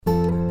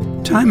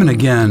Time and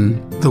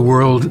again, the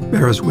world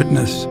bears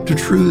witness to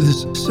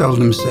truths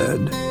seldom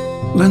said.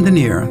 Lend an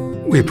ear.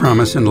 We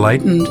promise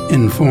enlightened,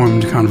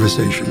 informed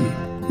conversation.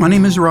 My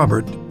name is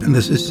Robert, and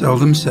this is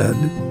Seldom Said,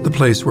 the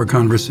place where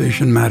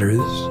conversation matters.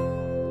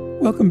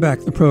 Welcome back.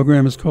 The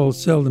program is called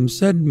Seldom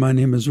Said. My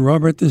name is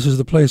Robert. This is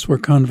the place where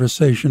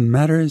conversation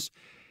matters.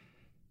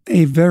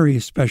 A very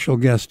special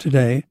guest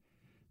today,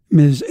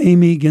 Ms.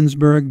 Amy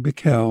Ginsberg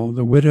Bickel,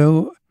 the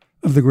widow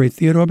of the great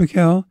Theodore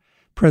Bickel,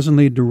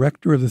 presently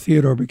director of the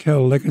Theodore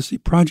Bickel Legacy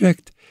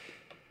Project,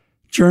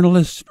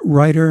 journalist,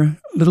 writer,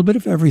 a little bit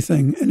of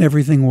everything and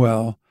everything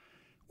well.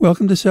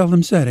 Welcome to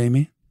Seldom Said,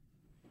 Amy.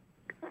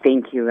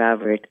 Thank you,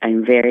 Robert.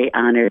 I'm very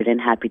honored and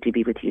happy to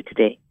be with you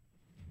today.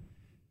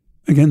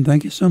 Again,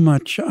 thank you so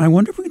much. I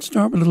wonder if we could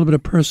start with a little bit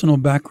of personal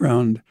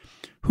background,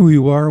 who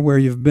you are, where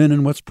you've been,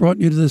 and what's brought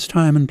you to this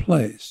time and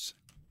place.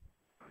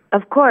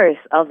 Of course,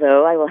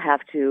 although I will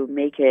have to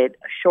make it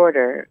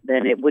shorter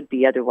than it would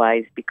be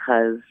otherwise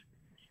because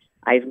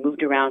I've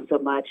moved around so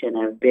much and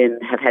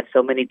have had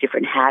so many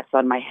different hats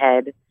on my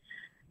head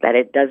that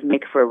it does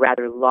make for a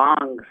rather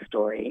long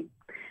story.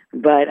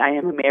 But I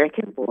am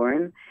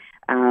American-born,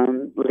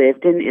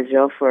 lived in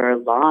Israel for a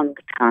long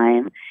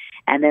time,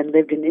 and then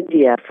lived in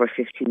India for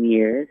 15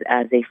 years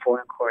as a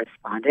foreign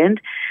correspondent.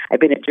 I've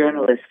been a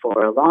journalist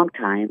for a long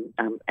time,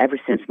 ever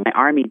since my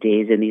army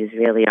days in the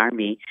Israeli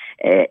army.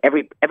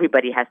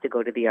 Everybody has to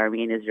go to the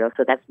army in Israel,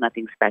 so that's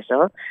nothing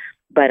special.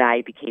 But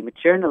I became a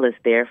journalist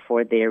there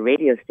for their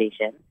radio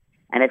station,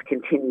 and have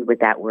continued with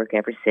that work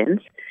ever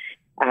since.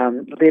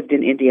 Lived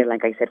in India,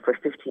 like I said, for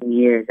 15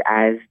 years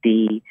as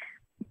the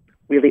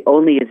really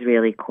only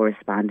Israeli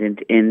correspondent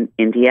in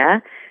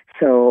India.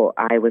 So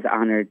I was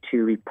honored to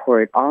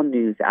report all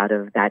news out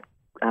of that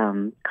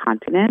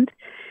continent.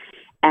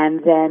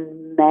 And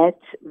then met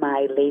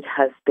my late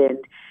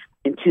husband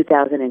in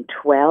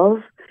 2012.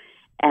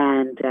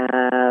 And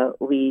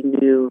we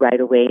knew right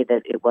away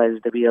that it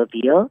was the real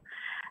deal.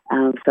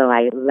 So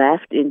I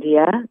left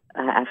India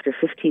after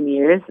 15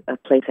 years, a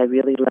place I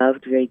really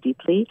loved very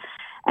deeply,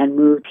 and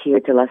moved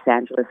here to Los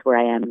Angeles, where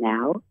I am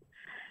now.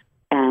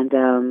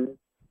 And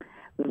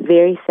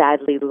very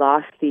sadly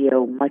lost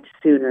Theo much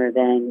sooner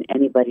than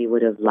anybody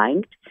would have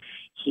liked.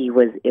 He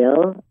was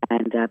ill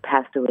and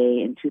passed away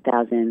in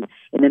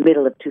the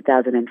middle of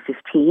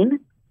 2015.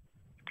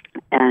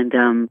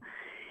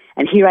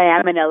 And here I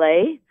am in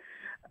LA,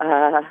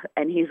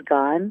 and he's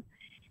gone.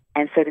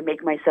 And so to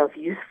make myself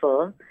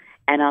useful,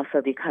 and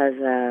also because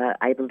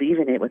I believe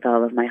in it with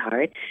all of my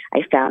heart,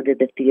 I founded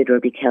the Theodore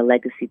Bickel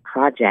Legacy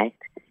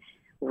Project,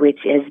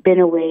 which has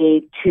been a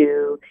way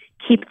to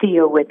keep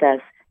Theo with us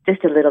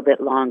just a little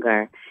bit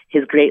longer.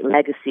 His great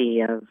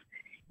legacy of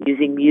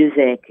using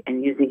music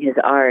and using his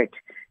art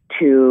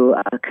to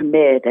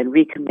commit and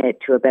recommit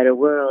to a better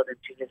world and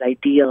to his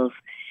ideals.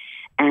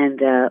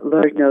 And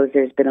Lord knows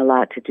there's been a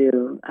lot to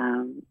do.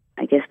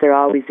 I guess there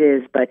always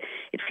is, but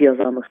it feels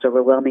almost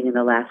overwhelming in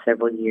the last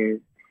several years.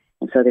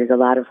 And so there's a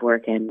lot of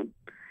work, and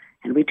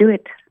we do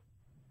it.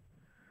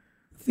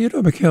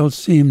 Theodore Bickel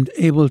seemed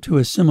able to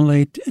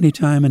assimilate any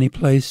time, any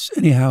place,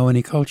 anyhow,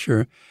 any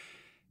culture.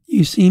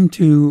 You seem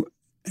to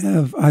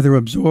have either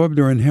absorbed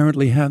or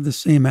inherently have the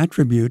same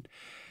attribute.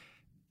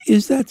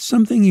 Is that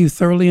something you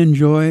thoroughly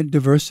enjoy,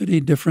 diversity,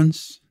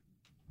 difference?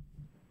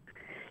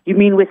 You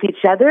mean with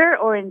each other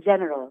or in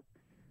general?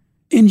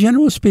 In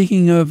general,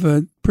 speaking of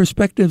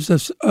perspectives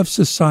of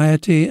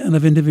society and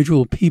of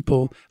individual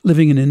people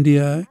living in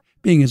India,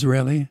 being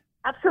Israeli.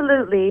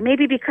 Absolutely.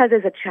 Maybe because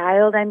as a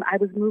child I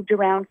was moved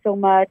around so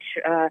much,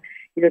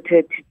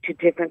 to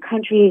different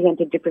countries and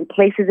to different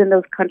places in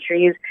those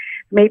countries.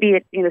 Maybe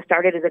it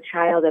started as a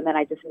child and then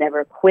I just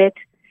never quit.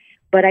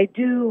 But I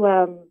do.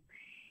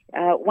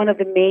 One of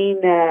the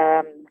main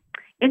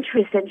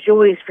interests and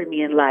joys for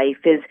me in life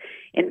is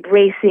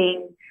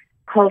embracing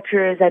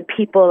cultures and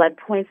people and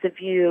points of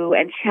view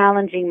and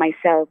challenging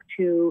myself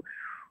to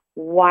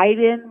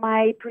widen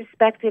my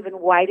perspective and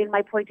widen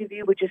my point of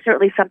view, which is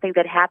certainly something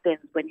that happens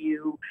when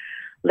you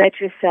let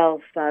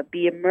yourself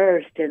be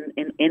immersed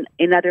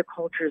in other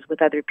cultures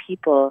with other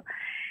people.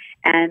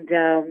 And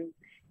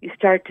you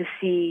start to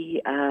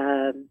see,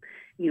 a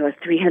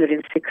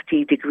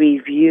 360-degree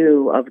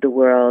view of the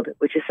world,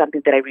 which is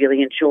something that I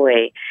really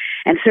enjoy.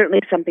 And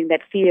certainly something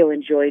that Theo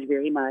enjoyed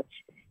very much.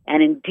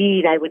 And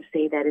indeed, I would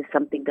say that is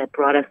something that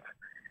brought us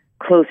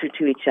closer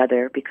to each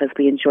other because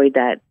we enjoyed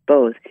that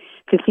both.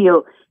 Because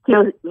Theo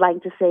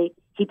liked to say,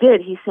 he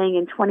sang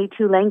in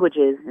 22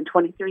 languages, in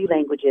 23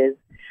 languages.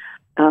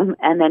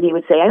 And then he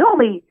would say, I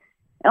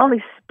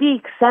only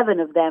speak 7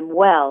 of them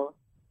well,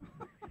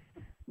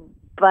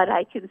 but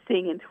I can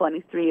sing in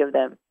 23 of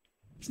them.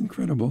 It's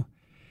incredible.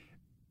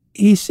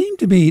 He seemed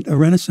to be a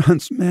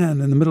Renaissance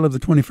man in the middle of the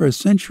 21st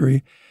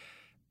century.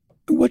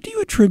 What do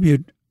you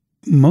attribute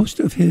most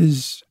of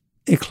his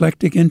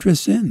eclectic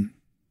interests in?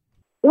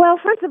 Well,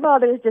 first of all,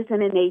 there's just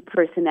an innate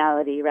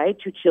personality, right?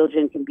 2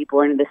 children can be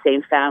born in the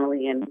same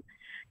family, and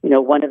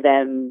one of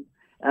them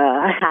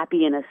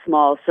happy in a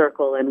small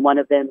circle, and one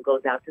of them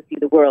goes out to see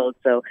the world.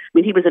 So, I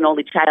mean, he was an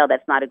only child.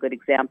 That's not a good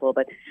example,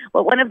 but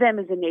one of them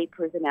is innate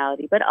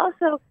personality. But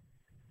also,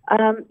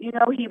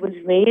 he was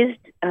raised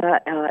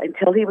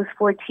until he was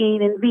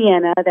 14 in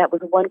Vienna. That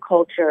was one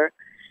culture.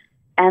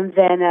 And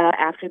then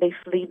after they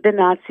fled the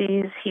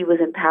Nazis, he was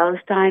in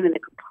Palestine in a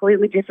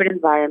completely different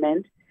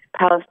environment,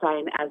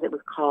 Palestine as it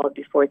was called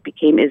before it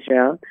became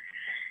Israel.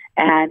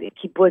 And a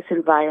kibbutz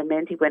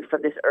environment. He went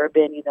from this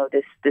urban,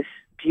 this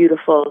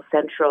beautiful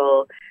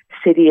central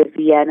city of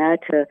Vienna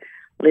to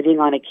living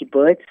on a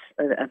kibbutz,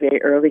 a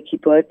very early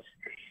kibbutz.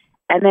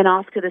 And then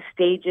off to the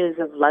stages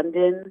of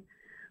London,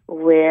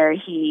 where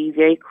he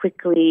very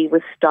quickly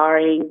was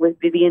starring with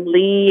Vivian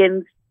Leigh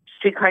in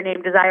Streetcar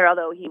Named Desire,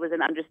 although he was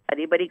an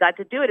understudy, but he got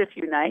to do it a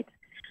few nights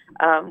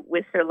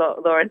with Sir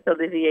Laurence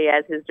Olivier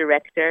as his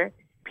director.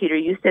 Peter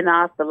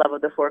Ustinov, The Love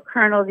of the Four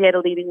Colonels, he had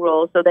a leading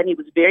role. So then he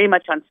was very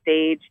much on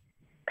stage,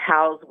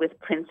 pals with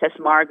Princess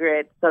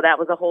Margaret. So that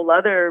was a whole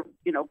other,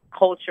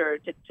 culture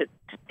to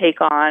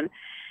take on.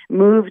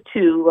 Moved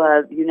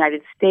to the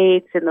United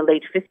States in the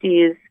late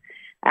 50s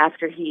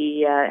after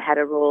he had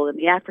a role in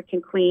The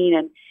African Queen,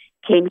 and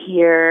came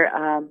here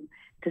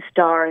to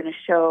star in a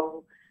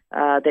show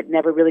that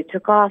never really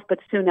took off. But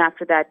soon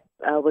after that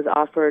was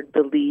offered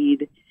the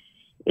lead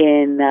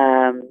in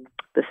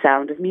The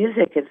Sound of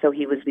Music, and so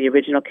he was the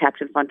original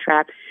Captain Von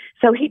Trapp.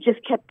 So he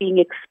just kept being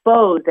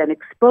exposed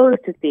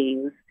to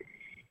things.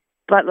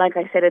 But like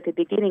I said at the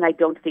beginning, I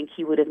don't think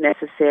he would have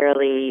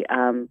necessarily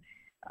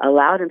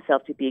allowed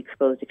himself to be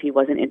exposed if he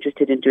wasn't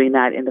interested in doing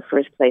that in the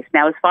first place.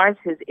 Now, as far as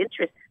his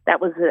interest, that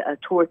was a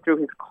tour through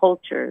his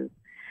cultures,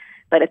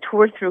 but a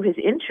tour through his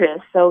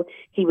interests. So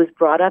he was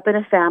brought up in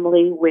a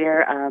family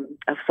where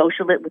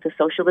with a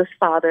socialist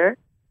father,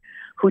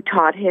 who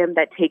taught him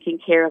that taking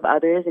care of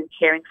others and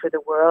caring for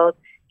the world,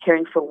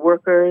 caring for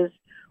workers,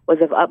 was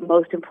of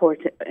utmost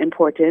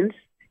importance.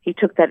 He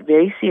took that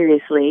very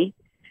seriously.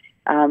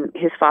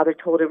 His father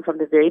told him from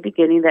the very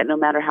beginning that no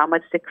matter how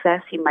much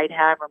success he might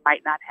have or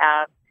might not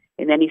have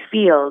in any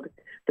field,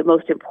 the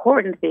most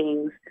important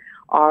things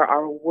are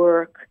our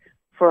work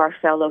for our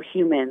fellow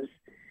humans.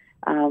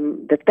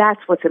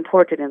 That's what's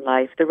important in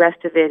life. The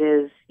rest of it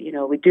is,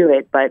 we do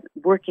it, but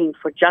working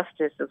for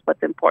justice is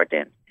what's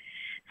important.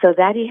 So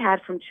that he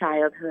had from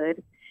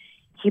childhood.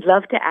 He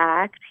loved to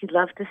act. He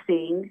loved to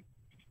sing.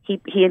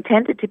 He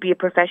intended to be a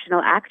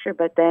professional actor,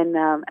 but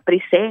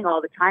he sang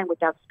all the time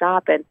without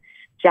stop. And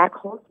Jack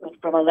Holzman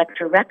from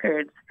Elektra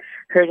Records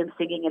heard him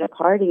singing at a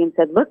party and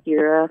said, "Look,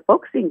 you're a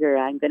folk singer.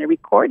 I'm going to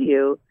record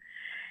you."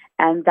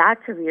 And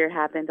that career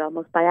happened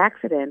almost by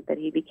accident, that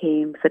he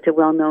became such a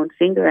well-known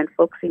singer and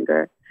folk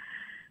singer.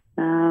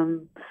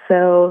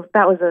 So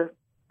that was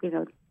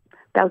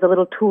a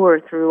little tour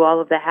through all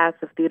of the hats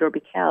of Theodore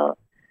Bikel.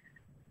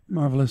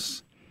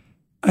 Marvelous.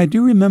 I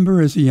do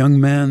remember as a young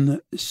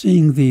man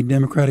seeing the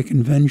Democratic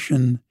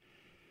Convention,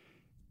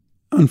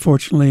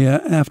 unfortunately,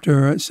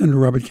 after Senator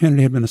Robert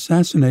Kennedy had been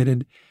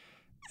assassinated,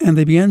 and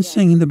they began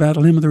singing the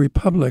Battle Hymn of the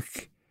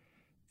Republic.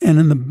 And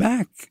in the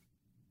back,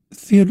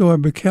 Theodore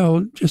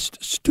Bikel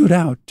just stood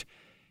out.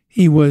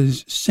 He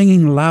was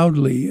singing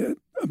loudly,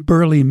 a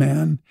burly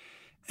man,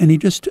 and he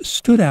just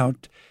stood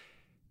out.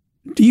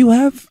 Do you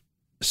have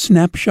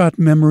snapshot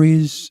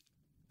memories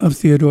of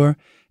Theodore?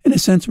 In a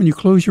sense, when you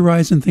close your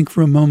eyes and think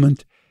for a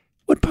moment,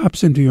 what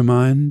pops into your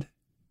mind?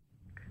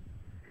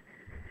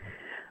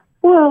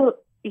 Well,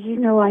 he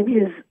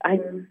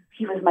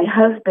was my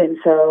husband,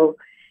 so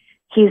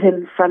he's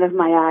in front of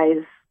my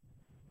eyes,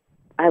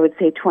 I would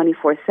say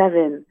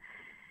 24/7.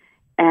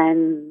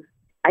 And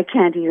I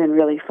can't even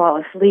really fall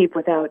asleep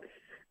without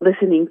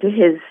listening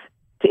to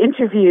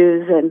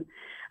interviews and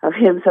of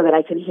him so that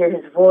I can hear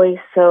his voice.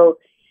 So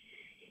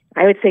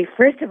I would say,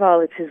 first of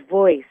all, it's his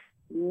voice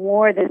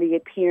more than the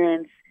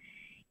appearance.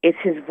 It's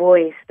his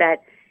voice that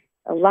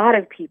a lot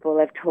of people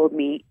have told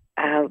me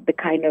the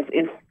kind of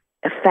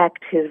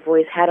effect his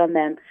voice had on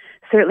them.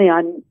 Certainly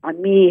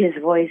on me,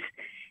 his voice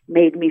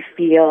made me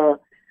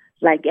feel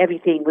like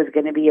everything was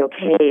going to be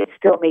okay. It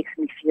still makes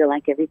me feel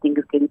like everything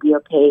is going to be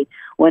okay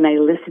when I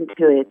listen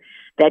to it.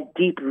 That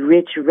deep,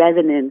 rich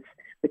resonance,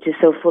 which is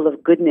so full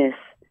of goodness.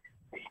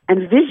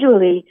 And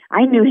visually,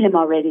 I knew him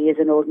already as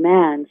an old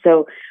man.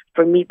 So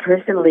for me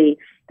personally,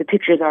 the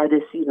pictures are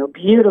this,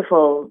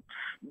 beautiful,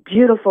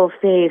 beautiful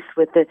face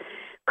with the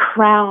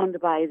crowned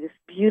by this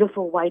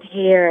beautiful white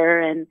hair,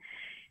 and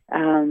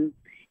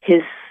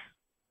his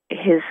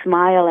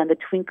smile and the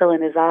twinkle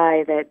in his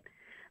eye that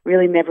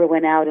really never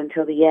went out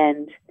until the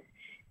end.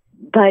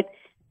 But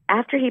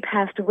after he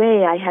passed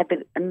away, I had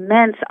the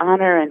immense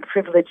honor and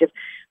privilege of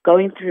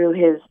going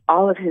through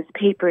all of his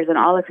papers and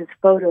all of his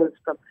photos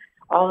from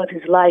all of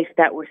his life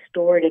that were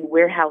stored in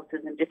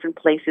warehouses in different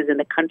places in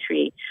the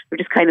country. Were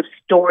just kind of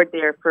stored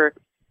there for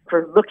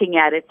looking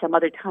at it some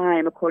other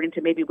time, according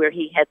to maybe where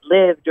he had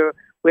lived or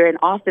where an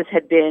office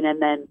had been,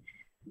 and then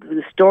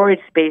the storage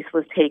space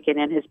was taken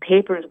and his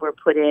papers were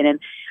put in. And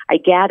I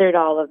gathered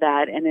all of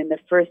that. And in the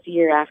first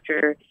year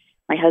after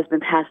my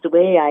husband passed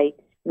away, I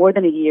more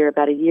than a year,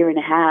 about a year and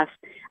a half,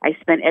 I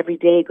spent every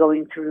day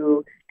going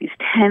through these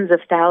tens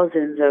of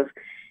thousands of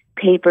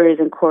papers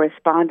and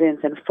correspondence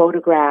and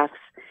photographs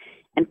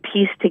and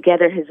pieced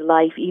together his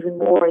life even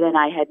more than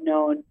I had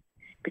known,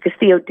 because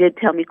Theo did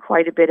tell me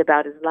quite a bit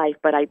about his life,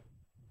 but I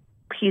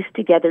pieced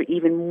together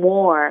even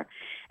more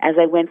as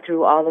I went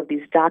through all of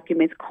these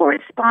documents,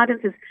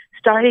 correspondences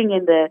starting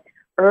in the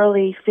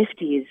early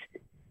 50s,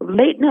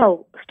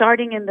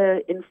 starting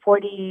in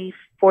 46.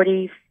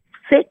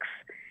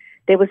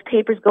 There was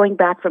papers going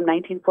back from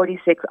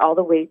 1946 all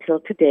the way till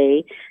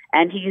today,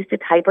 and he used to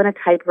type on a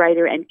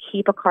typewriter and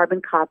keep a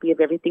carbon copy of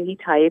everything he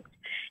typed.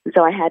 And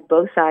so I had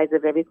both sides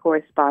of every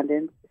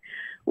correspondence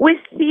with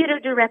theater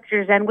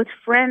directors and with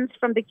friends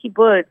from the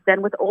kibbutz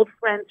and with old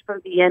friends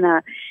from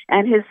Vienna,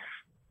 and his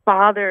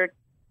father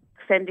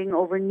sending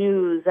over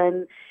news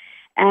and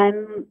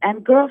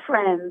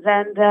girlfriends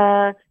and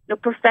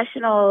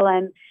professional,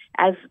 and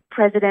as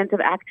president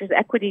of Actors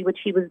Equity, which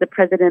he was the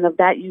president of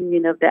that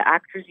union, of the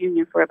Actors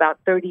Union, for about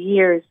 30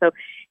 years. So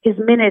his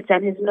minutes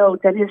and his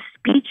notes and his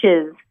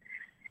speeches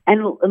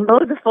and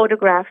loads of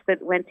photographs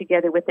that went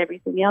together with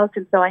everything else.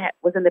 And so I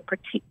was in a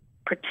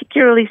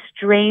particularly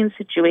strange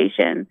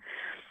situation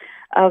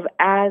of,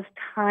 as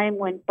time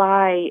went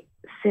by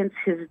since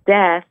his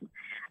death,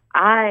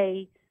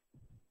 I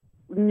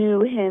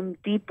knew him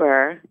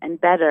deeper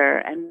and better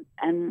and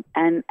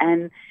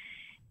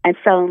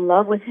fell in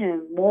love with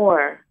him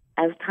more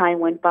as time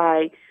went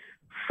by,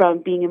 from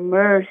being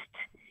immersed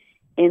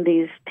in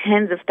these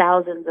tens of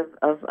thousands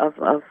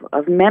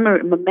of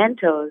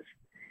mementos.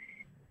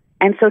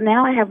 And so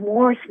now I have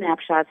more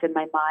snapshots in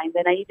my mind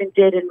than I even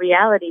did in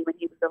reality when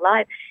he was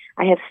alive.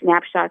 I have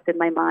snapshots in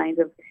my mind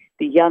of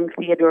the young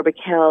Theodore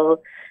Bikel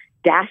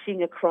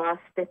dashing across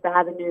Fifth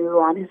Avenue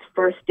on his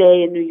first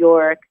day in New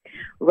York,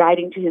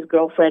 writing to his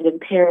girlfriend in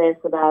Paris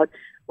about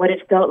what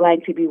it felt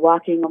like to be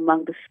walking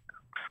among the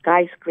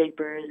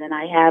skyscrapers. And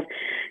I have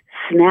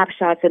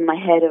snapshots in my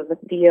head of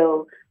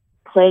Theo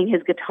playing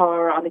his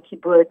guitar on the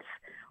kibbutz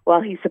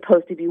while he's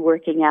supposed to be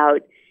working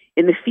out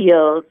in the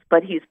fields,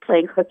 but he's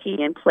playing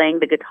hooky and playing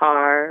the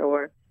guitar,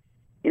 or,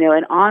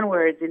 and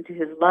onwards into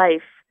his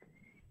life,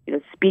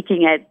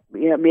 speaking at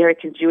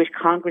American Jewish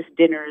Congress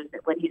dinners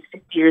when he's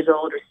 50 years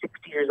old or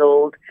 60 years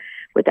old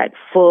with that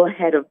full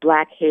head of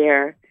black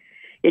hair.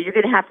 You're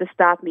going to have to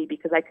stop me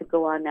because I could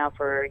go on now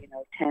for,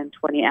 10,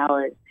 20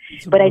 hours.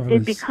 But I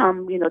did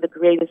become, the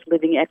greatest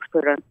living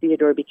expert on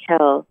Theodore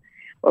Bikel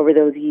over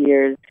those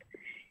years.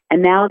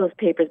 And now those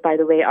papers, by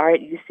the way, are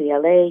at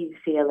UCLA.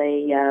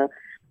 UCLA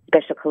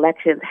Special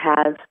Collections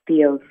has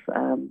Theo's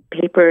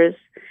papers.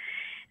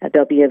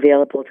 They'll be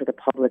available to the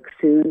public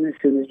soon as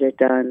they're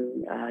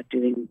done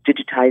doing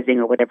digitizing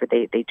or whatever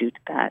they do to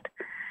that.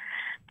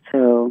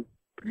 So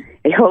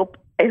I hope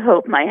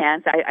my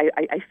hands,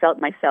 I felt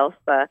myself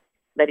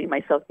letting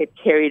myself get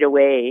carried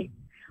away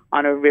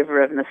on a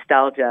river of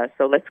nostalgia.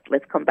 So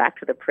let's come back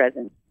to the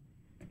present.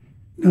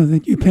 No,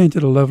 that you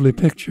painted a lovely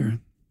picture.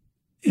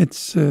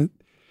 It's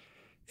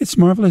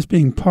marvelous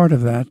being part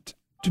of that,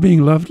 to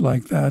being loved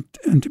like that,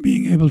 and to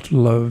being able to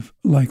love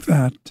like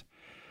that.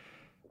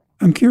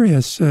 I'm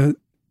curious,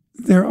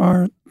 there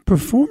are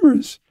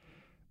performers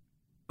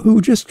who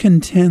just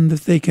contend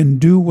that they can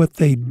do what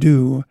they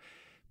do.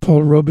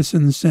 Paul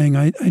Robeson saying,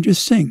 I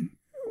just sing.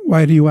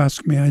 Why do you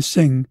ask me? I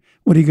sing.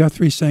 Woody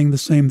Guthrie saying the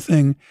same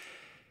thing.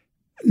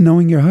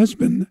 Knowing your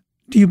husband,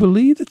 do you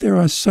believe that there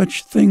are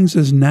such things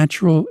as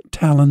natural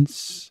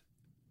talents?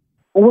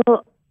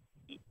 Well,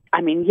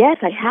 yes,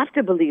 I have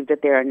to believe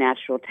that there are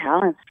natural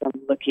talents from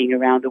looking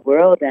around the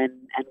world and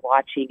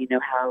watching,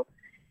 how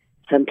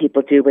some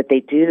people do what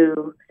they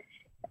do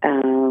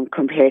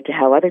compared to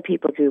how other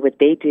people do what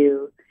they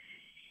do.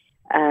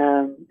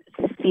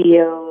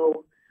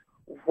 Theo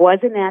was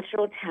a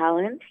natural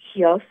talent.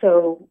 He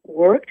also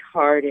worked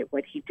hard at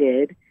what he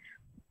did.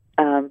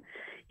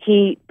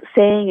 He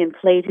sang and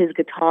played his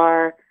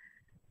guitar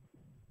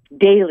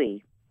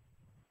daily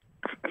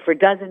for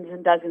dozens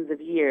and dozens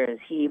of years.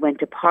 He went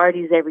to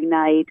parties every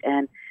night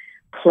and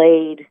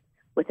played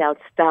without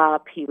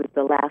stop. He was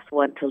the last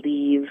one to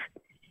leave.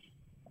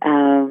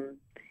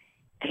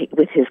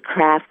 With his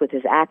craft, with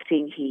his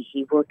acting,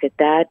 he worked at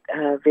that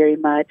very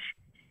much.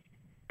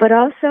 But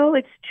also,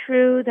 it's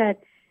true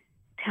that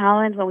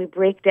talent, when we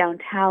break down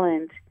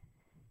talent,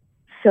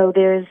 so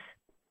there's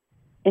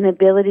an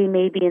ability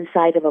maybe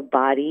inside of a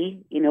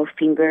body,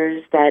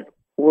 fingers that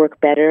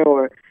work better,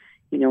 or,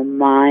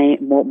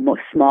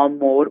 small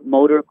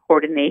motor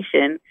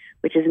coordination,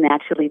 which is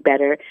naturally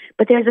better.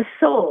 But there's a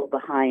soul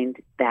behind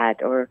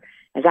that, or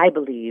as I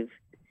believe.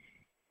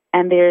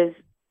 And there's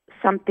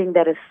something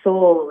that a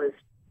soul is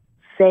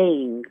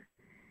saying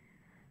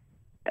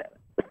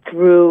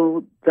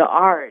through the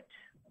art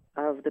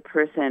of the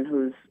person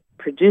who's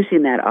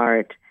producing that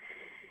art.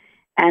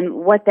 And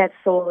what that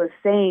soul is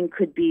saying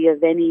could be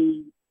of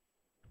any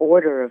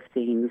order of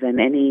things and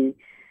any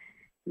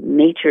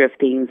nature of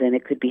things, and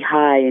it could be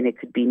high and it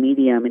could be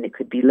medium and it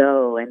could be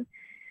low. And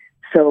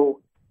so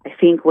I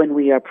think when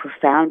we are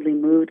profoundly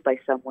moved by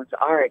someone's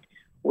art,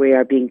 we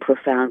are being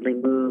profoundly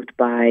moved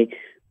by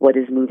what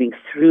is moving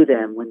through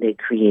them when they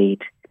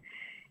create.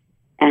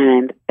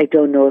 And I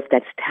don't know if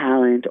that's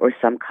talent or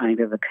some kind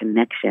of a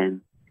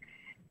connection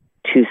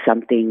to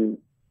something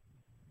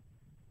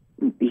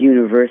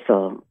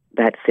universal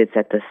that sits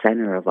at the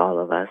center of all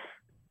of us.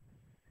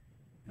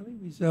 Elie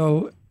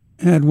Wiesel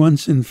had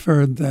once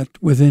inferred that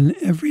within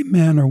every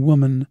man or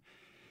woman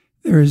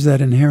there is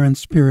that inherent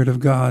spirit of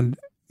God.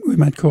 We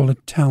might call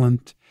it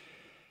talent.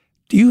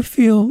 Do you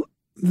feel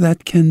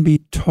that can be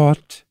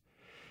taught?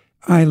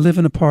 I live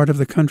in a part of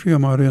the country,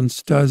 my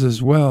audience does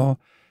as well,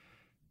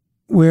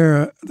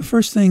 where the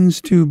first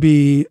things to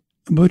be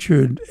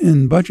butchered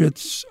in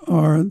budgets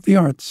are the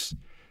arts.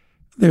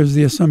 There's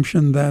the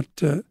assumption that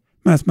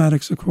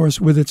mathematics, of course,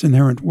 with its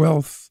inherent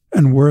wealth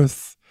and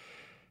worth,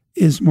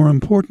 is more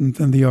important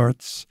than the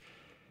arts.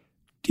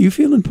 Do you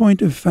feel in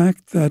point of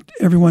fact that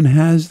everyone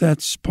has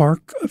that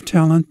spark of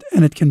talent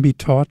and it can be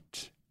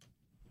taught?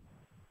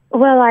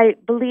 Well, I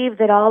believe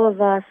that all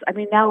of us,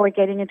 now we're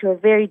getting into a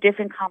very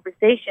different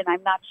conversation.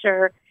 I'm not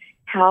sure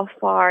how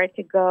far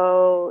to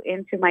go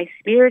into my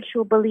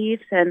spiritual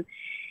beliefs and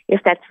if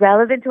that's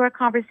relevant to our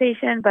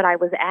conversation, but I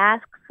was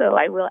asked, so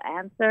I will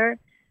answer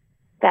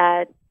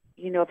that,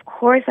 of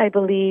course I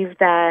believe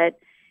that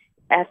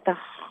at the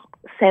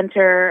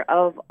center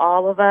of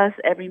all of us,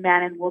 every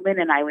man and woman,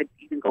 and I would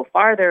even go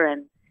farther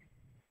and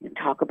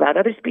talk about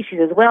other species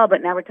as well,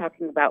 but now we're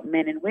talking about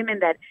men and women,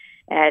 that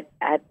at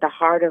the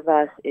heart of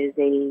us is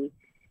a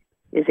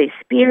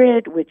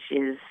spirit which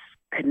is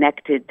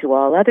connected to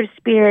all other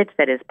spirits,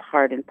 that is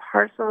part and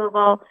parcel of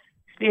all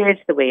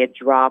spirits, the way a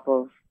drop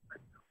of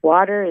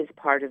water is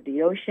part of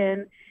the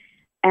ocean,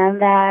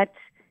 and that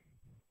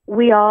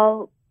we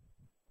all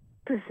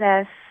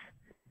possess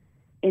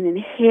an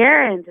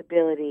inherent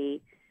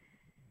ability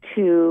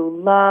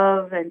to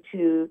love and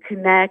to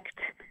connect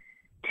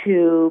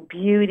to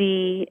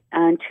beauty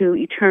and to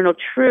eternal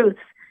truths,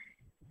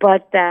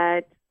 but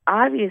that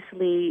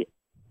obviously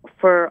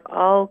for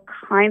all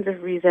kinds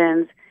of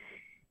reasons,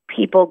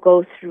 people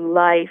go through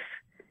life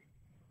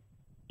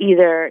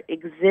either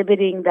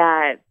exhibiting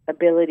that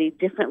ability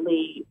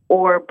differently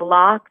or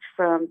blocked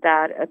from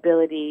that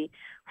ability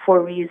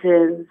for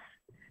reasons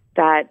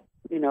that,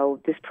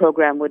 this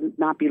program would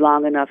not be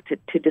long enough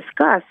to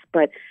discuss,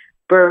 but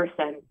birth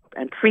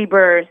and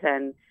pre-birth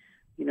and,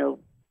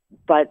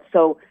 but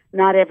so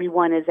not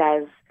everyone is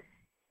as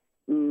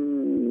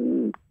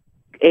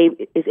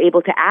is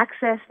able to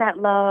access that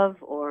love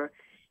or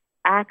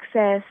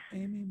access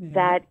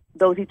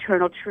those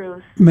eternal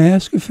truths. May I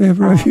ask a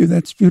favor of you?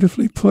 That's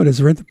beautifully put. It's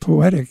rather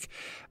poetic.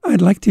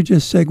 I'd like to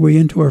just segue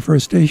into our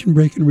first station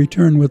break and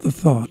return with a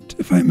thought,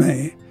 if I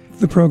may.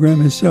 The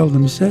program is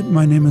Seldom Said.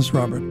 My name is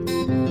Robert.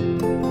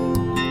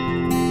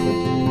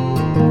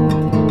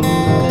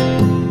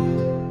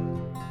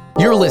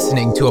 You're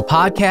listening to a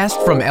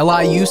podcast from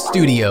LIU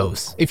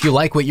Studios. If you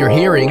like what you're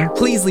hearing,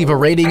 please leave a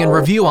rating and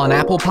review on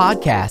Apple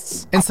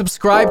Podcasts and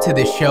subscribe to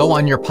this show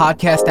on your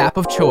podcast app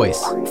of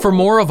choice. For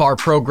more of our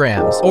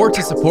programs or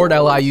to support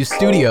LIU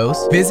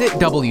Studios, visit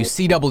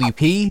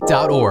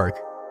wcwp.org.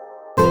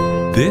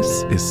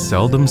 This is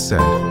Seldom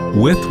Said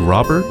with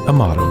Robert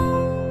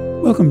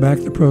Amato. Welcome back.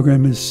 The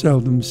program is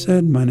Seldom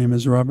Said. My name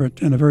is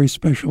Robert, and a very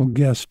special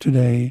guest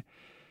today,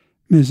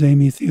 Ms.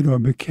 Amy Theodore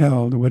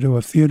Bikel, the widow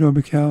of Theodore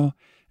Bikel,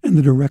 and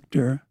the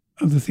director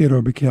of the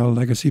Theodore Bikel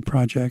Legacy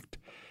Project.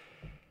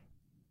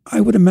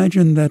 I would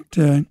imagine that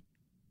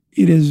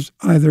it is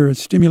either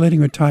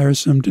stimulating or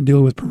tiresome to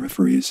deal with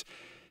peripheries,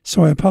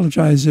 so I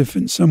apologize if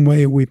in some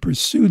way we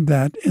pursued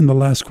that in the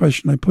last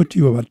question I put to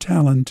you about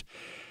talent,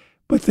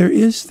 but there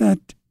is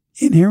that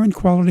inherent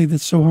quality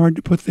that's so hard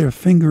to put their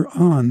finger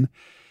on,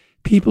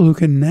 people who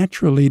can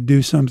naturally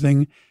do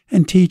something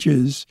and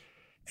teaches,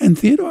 and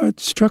Theodore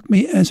struck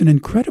me as an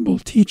incredible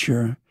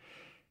teacher.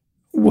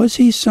 Was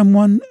he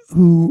someone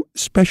who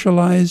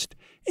specialized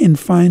in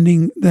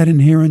finding that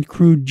inherent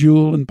crude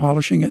jewel and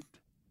polishing it?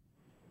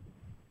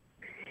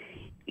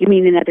 You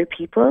mean in other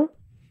people?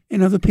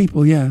 In other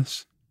people,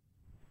 yes.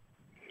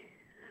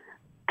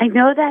 I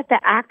know that the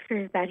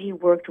actors that he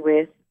worked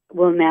with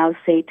will now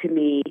say to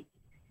me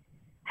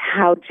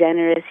how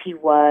generous he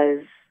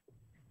was,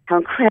 how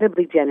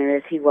incredibly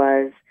generous he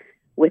was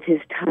with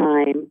his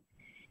time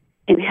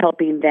in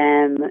helping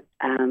them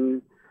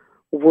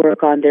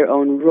work on their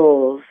own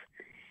roles.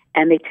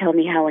 And they tell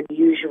me how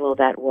unusual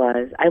that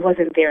was. I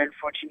wasn't there,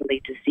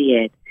 unfortunately, to see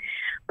it.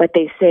 But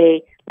they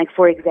say, like,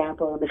 for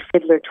example, in the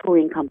Fiddler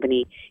Touring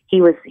Company,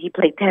 he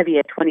played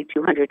Tevye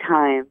 2,200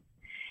 times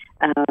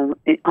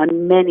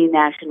on many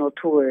national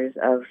tours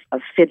of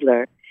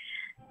Fiddler.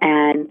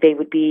 And they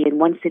would be in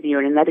one city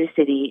or in another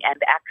city, and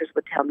the actors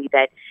would tell me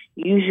that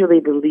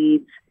usually the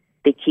leads,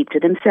 they keep to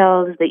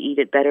themselves, they eat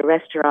at better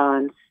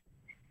restaurants,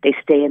 they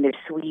stay in their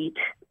suite,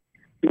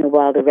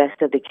 while the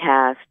rest of the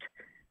cast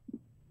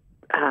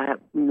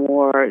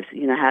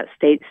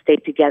stay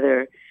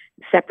together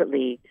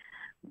separately,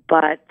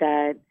 but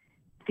that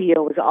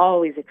Theo was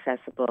always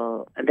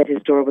accessible and that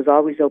his door was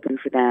always open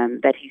for them,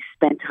 that he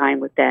spent time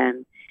with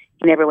them.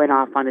 He never went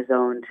off on his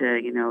own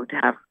to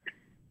have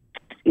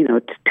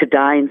to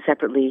dine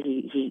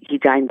separately. He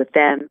dined with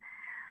them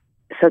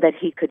so that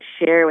he could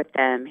share with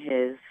them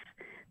his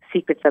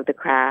secrets of the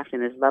craft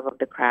and his love of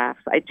the craft.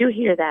 So I do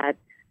hear that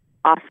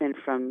often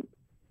from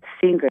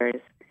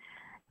singers.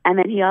 And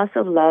then he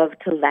also loved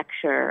to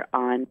lecture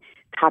on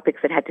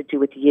topics that had to do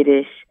with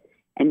Yiddish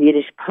and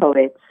Yiddish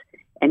poets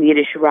and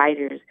Yiddish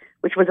writers,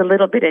 which was a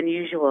little bit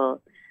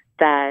unusual,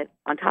 that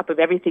on top of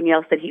everything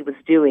else that he was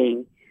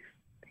doing,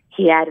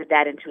 he added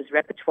that into his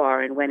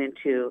repertoire and went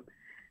into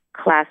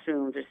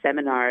classrooms or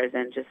seminars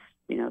and just,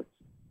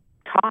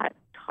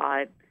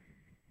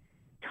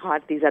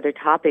 taught these other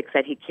topics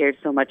that he cared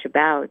so much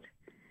about.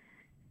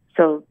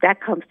 So that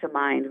comes to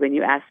mind when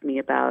you ask me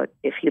about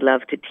if he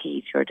loved to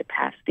teach or to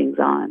pass things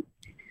on.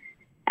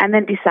 And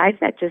then besides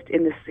that, just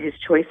in his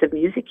choice of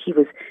music, he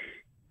was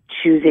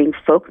choosing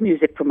folk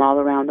music from all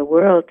around the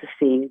world to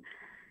sing,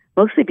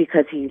 mostly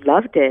because he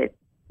loved it,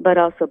 but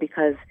also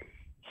because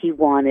he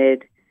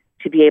wanted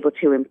to be able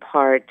to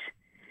impart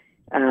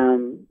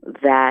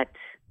that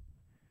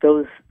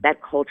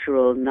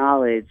cultural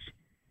knowledge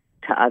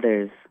to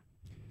others.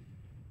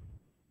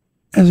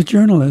 As a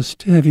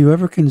journalist, have you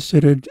ever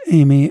considered,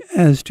 Amy,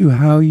 as to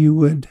how you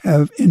would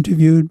have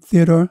interviewed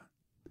Theodore?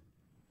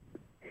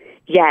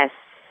 Yes,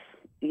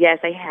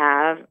 I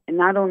have. And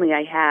not only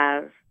I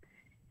have,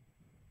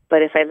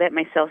 but if I let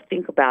myself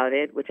think about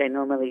it, which I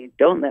normally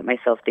don't let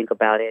myself think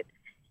about it,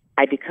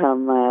 I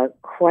become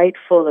quite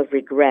full of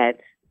regret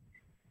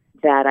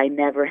that I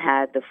never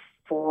had the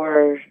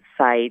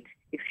foresight.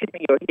 Excuse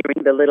me, you're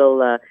hearing the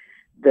little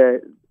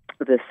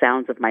the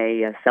sounds of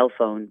my cell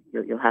phone.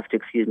 You'll have to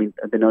excuse me,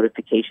 the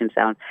notification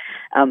sound.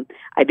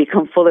 I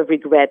become full of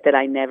regret that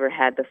I never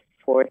had the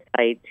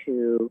foresight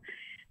to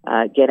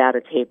get out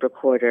a tape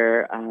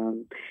recorder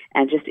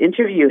and just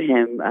interview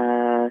him,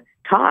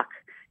 talk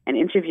and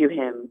interview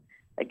him.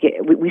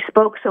 We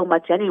spoke so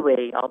much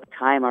anyway all the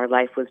time. Our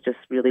life was just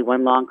really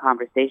one long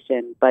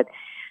conversation. But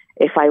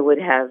if I would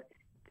have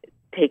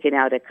taken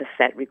out a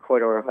cassette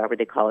recorder, or however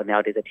they call it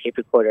nowadays, a tape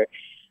recorder,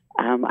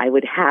 I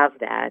would have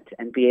that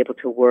and be able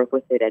to work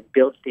with it and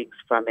build things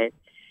from it.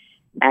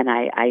 And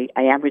I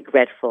am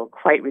regretful,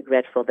 quite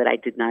regretful that I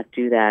did not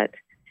do that.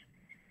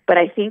 But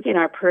I think in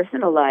our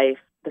personal life,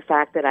 the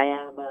fact that I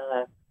am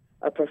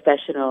a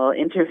professional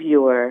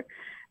interviewer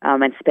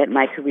and spent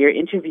my career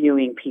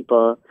interviewing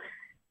people,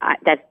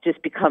 that just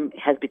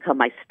has become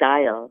my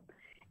style.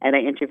 And I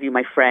interview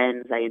my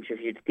friends. I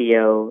interviewed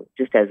Theo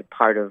just as a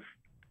part of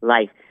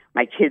life.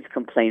 My kids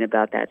complain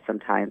about that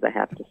sometimes, I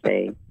have to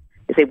say.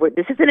 They say,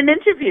 this isn't an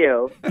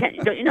interview.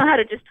 Don't you know how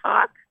to just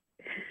talk?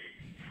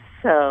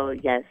 So,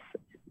 yes,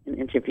 an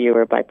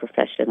interviewer by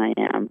profession I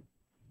am.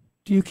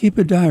 Do you keep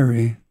a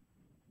diary?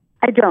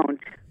 I don't.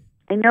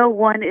 I know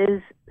one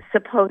is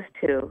supposed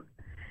to,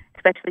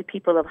 especially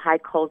people of high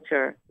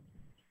culture,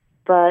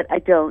 but I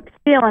don't.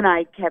 Theo and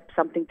I kept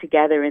something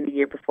together in the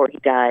year before he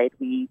died.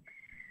 We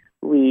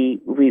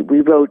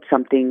wrote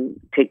something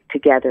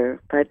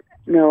together, but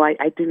no, I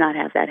do not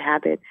have that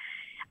habit.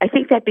 I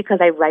think that because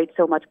I write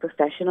so much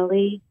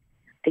professionally,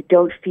 I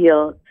don't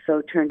feel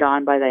so turned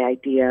on by the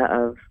idea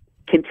of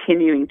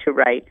continuing to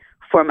write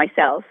for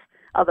myself,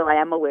 although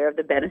I am aware of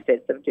the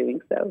benefits of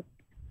doing so.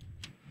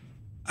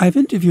 I've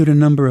interviewed a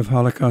number of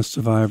Holocaust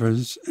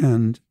survivors,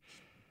 and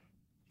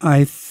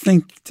I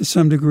think to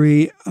some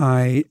degree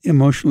I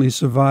emotionally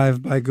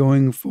survive by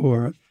going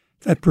for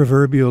that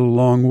proverbial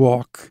long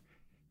walk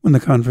when the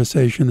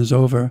conversation is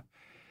over.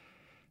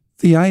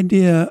 The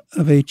idea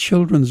of a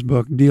children's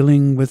book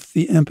dealing with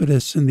the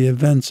impetus and the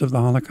events of the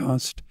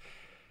Holocaust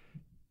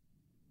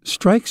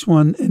strikes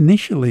one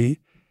initially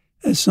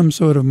as some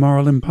sort of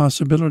moral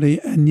impossibility,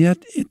 and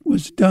yet it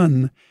was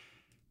done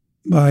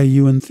by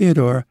you and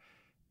Theodore.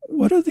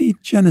 What are the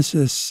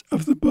genesis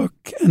of the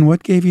book, and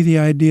what gave you the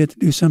idea to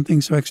do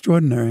something so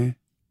extraordinary?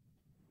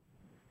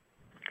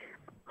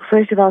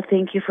 First of all,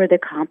 thank you for the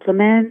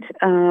compliment.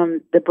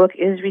 The book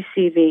is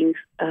receiving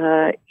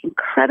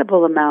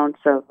incredible amounts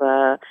of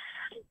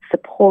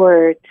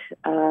support.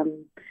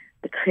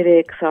 The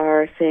critics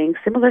are saying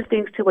similar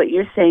things to what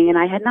you're saying, and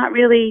I had not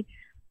really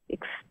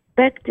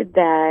expected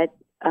that,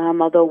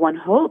 although one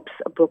hopes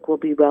a book will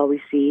be well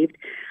received.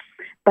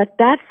 But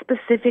that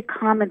specific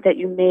comment that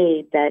you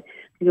made, that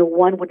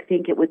one would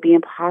think it would be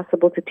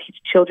impossible to teach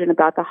children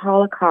about the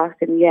Holocaust,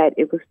 and yet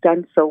it was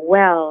done so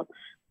well.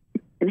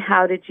 And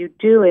how did you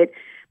do it?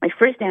 My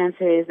first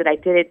answer is that I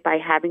did it by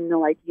having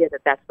no idea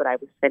that that's what I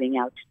was setting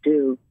out to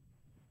do.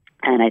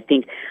 And I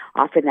think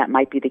often that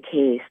might be the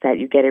case, that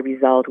you get a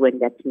result when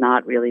that's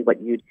not really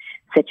what you'd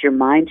set your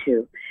mind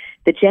to.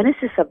 The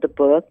genesis of the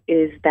book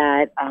is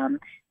that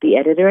the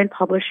editor and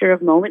publisher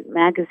of Moment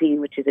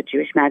magazine, which is a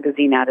Jewish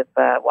magazine out of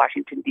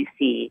Washington,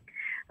 D.C.,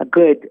 a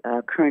good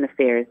current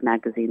affairs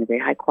magazine, a very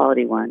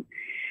high-quality one,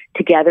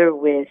 together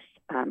with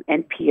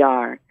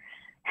NPR,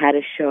 had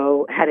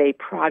a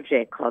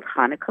project called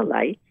Hanukkah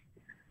Lights,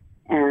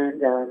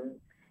 and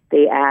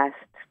they asked,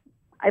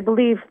 I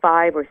believe,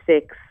 5 or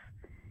 6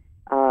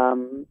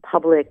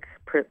 public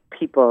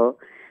people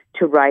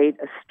to write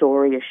a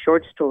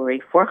short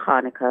story for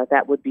Hanukkah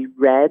that would be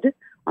read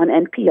on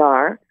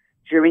NPR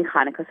during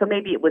Hanukkah. So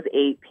maybe it was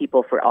 8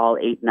 people for all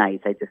 8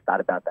 nights. I just thought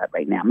about that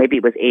right now. Maybe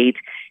it was 8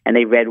 and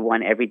they read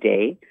one every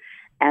day.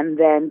 And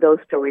then those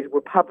stories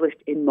were published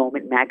in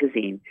Moment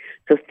magazine.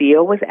 So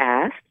Theo was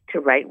asked to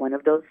write one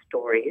of those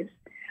stories.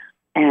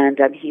 And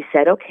he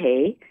said,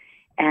 okay.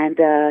 And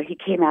he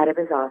came out of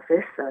his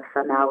office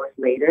some hours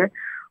later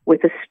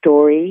with a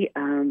story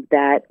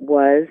that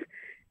was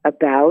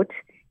about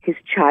his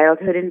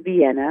childhood in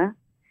Vienna.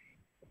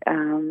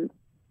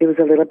 It was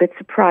a little bit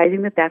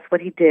surprising that that's what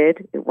he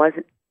did. It was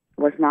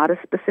not a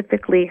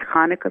specifically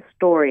Hanukkah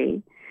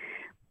story,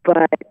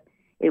 but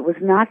it was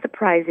not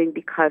surprising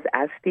because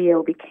as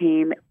Theo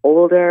became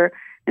older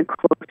and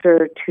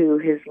closer to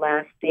his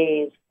last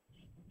days,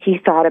 he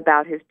thought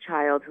about his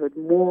childhood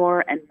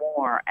more and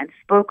more and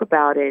spoke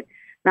about it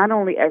not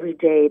only every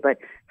day, but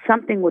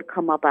something would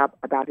come up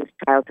about his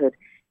childhood,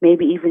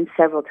 maybe even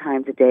several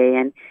times a day.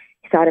 And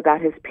he thought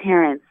about his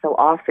parents so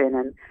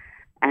often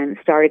and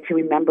started to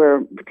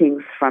remember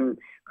things from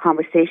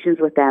conversations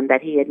with them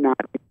that he had not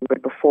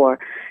remembered before.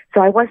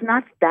 So I was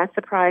not that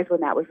surprised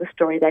when that was the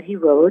story that he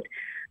wrote.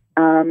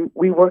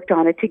 We worked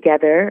on it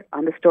together.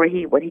 On the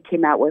story, what he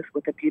came out with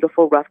a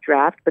beautiful rough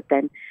draft, but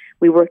then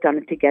we worked on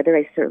it together.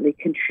 I certainly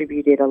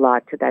contributed a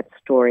lot to that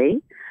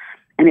story.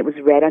 And it was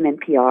read on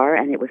NPR,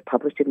 and it was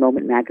published in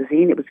Moment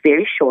magazine. It was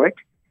very short.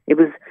 It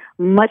was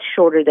much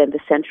shorter than the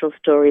central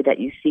story that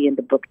you see in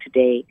the book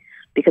today,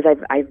 because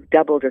I've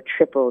doubled or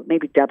tripled,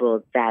 maybe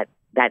doubled that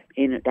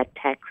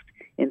text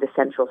in the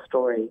central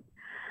story.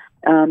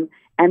 And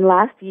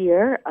last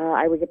year,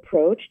 I was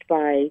approached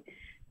by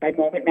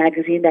Moment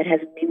magazine, that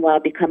has meanwhile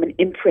become an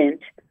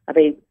imprint of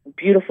a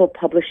beautiful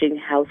publishing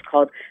house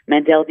called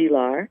Mandel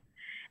Villar.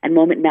 And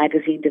Moment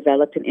magazine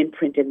developed an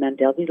imprint in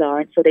Mandel Villar,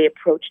 and so they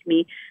approached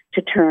me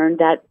to turn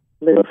that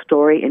little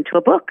story into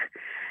a book.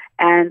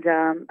 And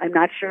I'm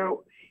not sure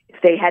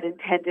if they had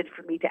intended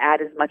for me to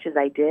add as much as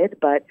I did,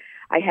 but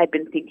I had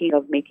been thinking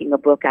of making a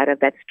book out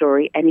of that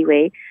story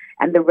anyway,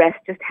 and the rest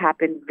just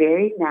happened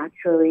very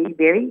naturally,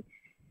 very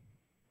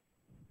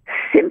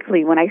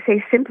simply. When I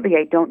say simply,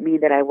 I don't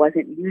mean that I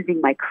wasn't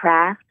using my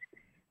craft,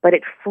 but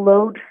it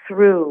flowed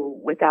through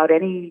without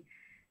any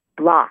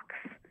blocks.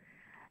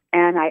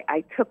 And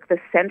I took the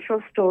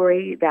central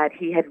story that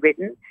he had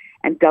written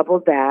and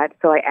doubled that,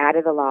 so I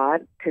added a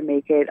lot to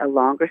make it a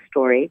longer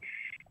story.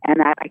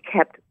 And I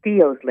kept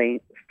Theo's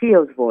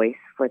voice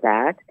for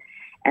that.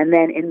 And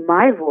then in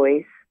my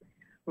voice,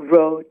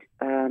 wrote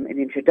an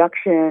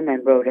introduction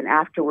and wrote an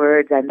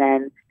afterwards, and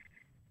then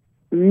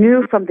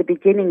knew from the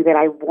beginning that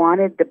I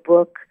wanted the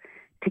book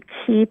to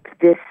keep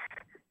this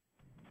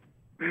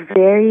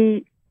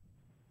very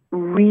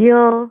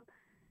real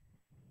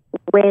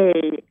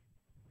way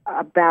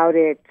about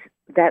it,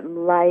 that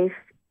life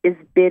is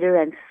bitter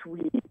and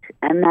sweet,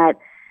 and that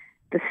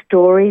the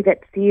story that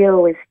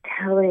Theo is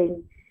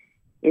telling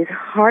is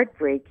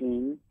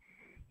heartbreaking,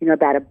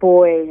 about a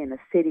boy in a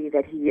city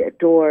that he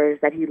adores,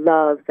 that he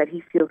loves, that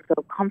he feels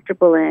so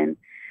comfortable in,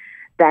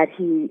 that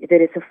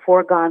it's a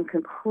foregone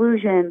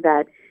conclusion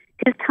that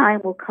his time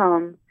will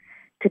come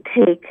to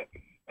take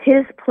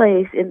his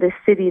place in this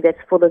city that's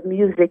full of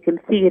music and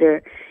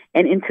theater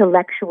and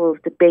intellectuals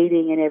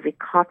debating in every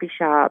coffee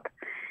shop.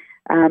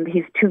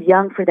 He's too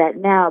young for that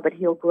now, but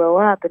he'll grow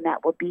up and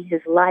that will be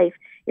his life.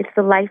 It's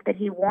the life that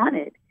he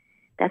wanted.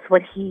 That's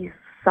what he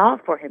saw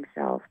for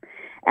himself.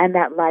 And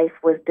that life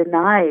was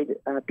denied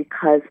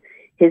because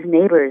his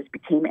neighbors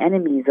became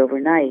enemies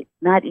overnight.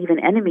 Not even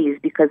enemies,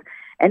 because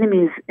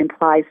enemies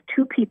implies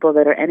two people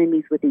that are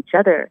enemies with each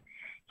other.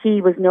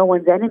 He was no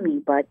one's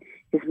enemy, but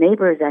his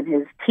neighbors and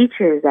his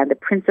teachers and the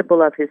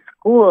principal of his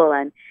school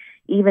and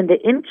even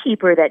the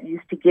innkeeper that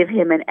used to give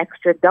him an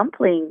extra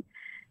dumpling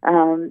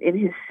in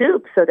his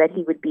soup so that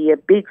he would be a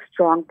big,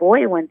 strong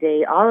boy one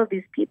day. All of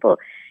these people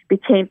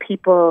became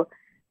people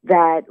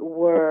that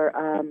were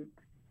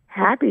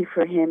happy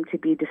for him to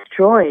be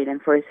destroyed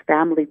and for his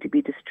family to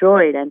be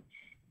destroyed, and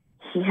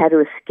he had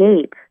to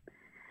escape.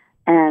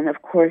 And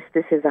of course,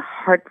 this is a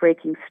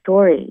heartbreaking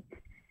story.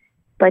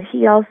 But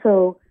he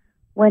also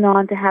went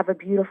on to have a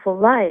beautiful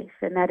life,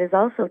 and that is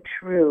also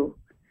true.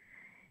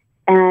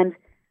 And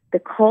the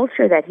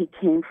culture that he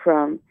came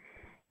from,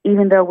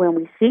 even though when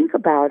we think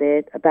about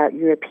it, about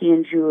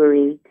European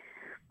Jewry,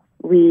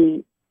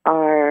 we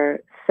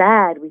are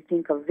sad, we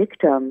think of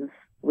victims,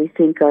 we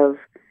think of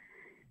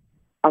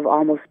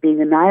almost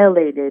being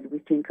annihilated, we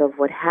think of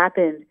what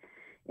happened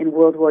in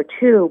World War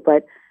II,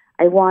 but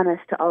I want us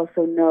to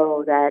also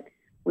know that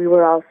we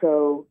were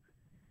also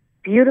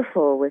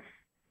beautiful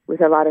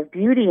with a lot of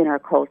beauty in our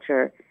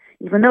culture,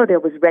 even though there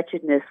was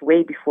wretchedness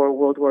way before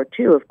World War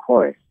II, of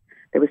course.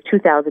 There was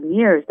 2,000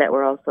 years that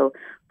were also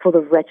full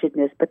of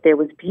wretchedness, but there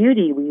was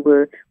beauty. We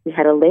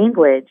had a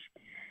language.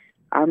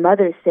 Our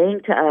mothers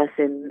sang to us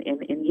in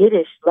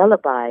Yiddish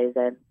lullabies,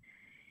 and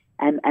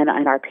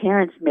our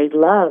parents made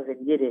love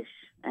in Yiddish,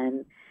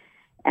 and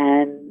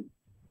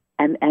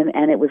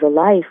it was a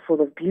life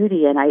full of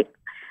beauty. And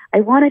I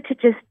wanted to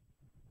just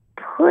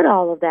put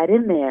all of that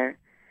in there.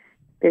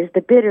 There's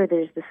the bitter,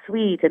 there's the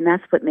sweet, and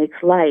that's what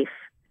makes life.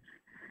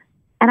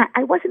 And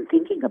I wasn't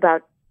thinking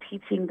about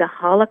teaching the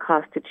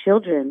Holocaust to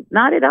children.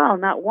 Not at all,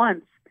 not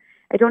once.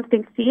 I don't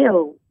think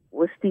Theo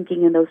was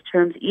thinking in those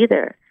terms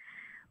either.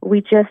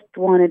 We just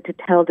wanted to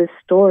tell this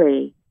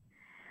story.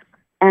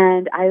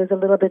 And I was a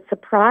little bit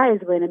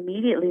surprised when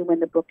immediately when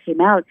the book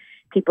came out,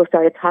 people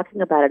started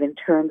talking about it in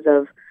terms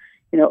of,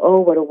 oh,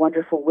 what a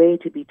wonderful way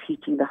to be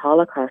teaching the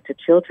Holocaust to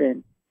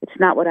children. It's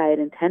not what I had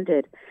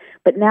intended.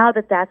 But now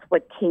that that's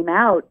what came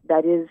out,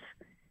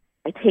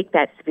 I take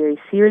that very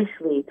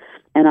seriously.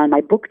 And on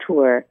my book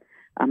tour,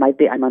 I'm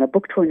on a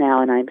book tour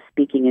now and I'm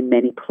speaking in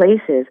many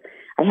places.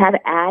 I have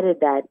added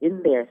that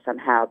in there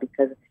somehow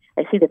because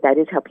I see that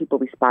is how people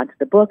respond to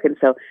the book. And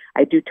so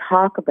I do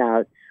talk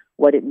about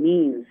what it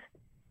means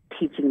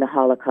teaching the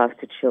Holocaust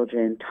to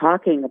children,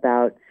 talking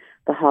about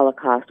the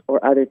Holocaust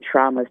or other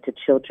traumas to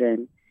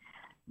children.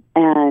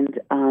 And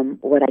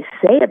what I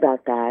say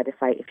about that,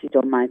 if you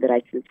don't mind that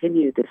I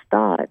continue this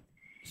thought,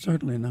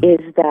 certainly not,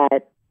 is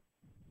that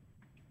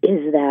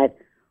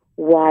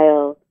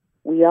while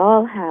we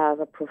all have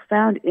a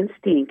profound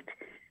instinct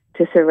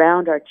to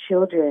surround our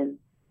children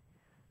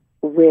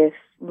with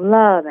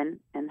love and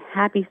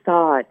happy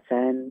thoughts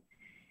and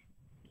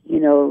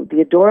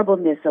the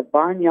adorableness of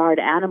barnyard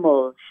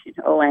animals,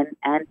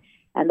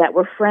 and that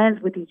we're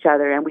friends with each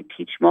other and we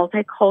teach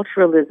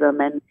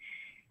multiculturalism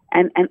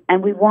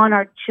and we want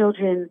our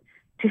children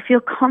to feel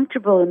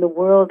comfortable in the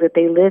world that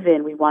they live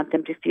in. We want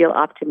them to feel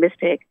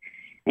optimistic.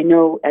 I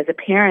know as a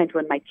parent,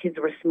 when my kids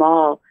were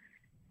small,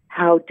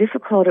 how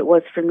difficult it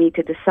was for me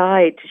to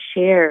decide to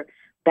share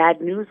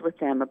bad news with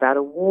them about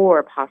a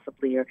war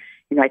possibly, or,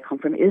 I come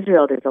from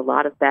Israel, there's a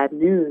lot of bad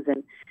news,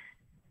 and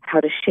how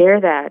to share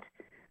that.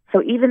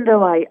 So even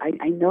though I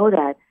know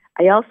that,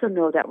 I also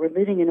know that we're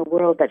living in a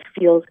world that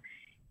feels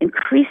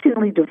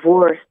increasingly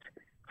divorced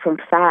from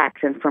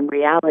facts and from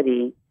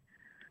reality.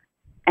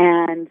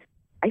 And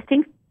I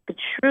think the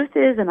truth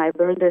is, and I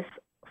learned this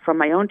from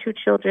my own two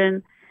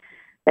children,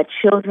 that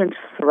children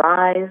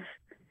thrive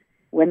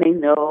when they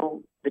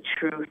know the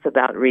truth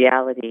about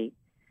reality.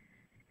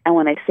 And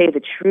when I say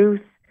the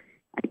truth,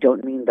 I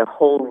don't mean the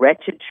whole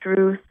wretched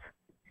truth.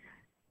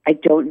 I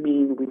don't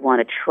mean we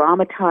want to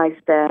traumatize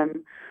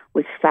them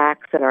with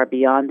facts that are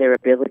beyond their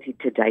ability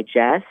to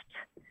digest.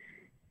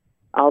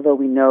 Although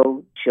we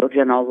know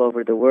children all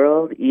over the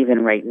world,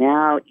 even right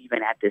now,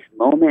 even at this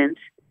moment,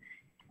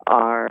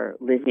 are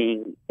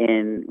living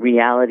in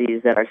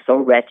realities that are so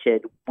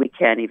wretched we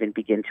can't even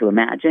begin to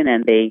imagine,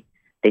 and they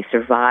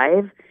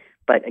survive.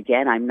 But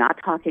again, I'm not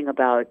talking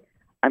about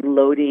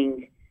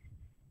unloading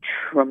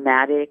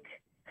traumatic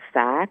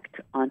fact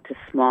onto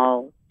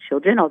small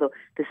children, although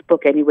this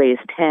book anyway is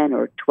 10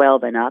 or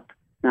 12 and up,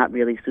 not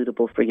really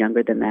suitable for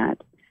younger than that.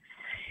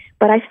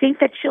 But I think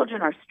that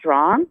children are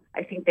strong.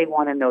 I think they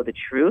want to know the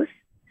truth.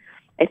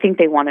 I think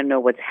they want to know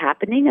what's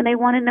happening, and they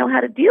want to know how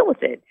to deal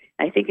with it.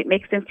 I think it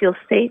makes them feel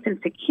safe and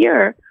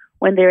secure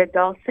when their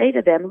adults say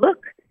to them,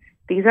 look,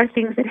 these are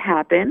things that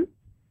happen.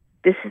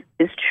 This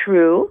is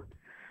true.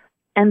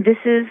 And this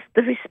is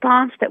the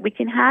response that we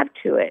can have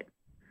to it.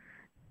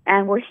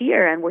 And we're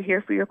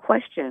here for your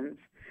questions.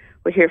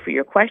 We're here for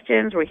your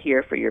questions. We're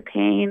here for your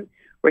pain.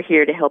 We're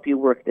here to help you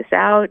work this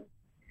out.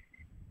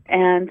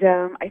 And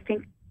I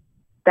think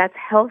that's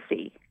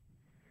healthy.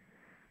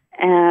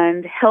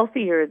 And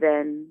healthier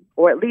than,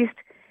 or at least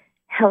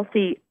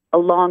healthy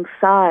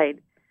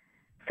alongside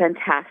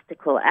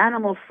fantastical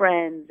animal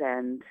friends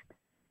and,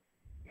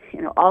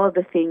 all of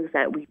the things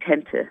that we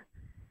tend to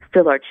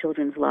fill our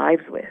children's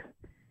lives with.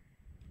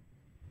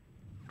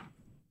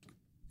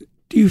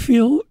 Do you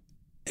feel,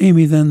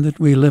 Amy, then, that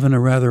we live in a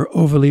rather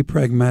overly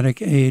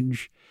pragmatic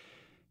age?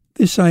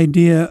 This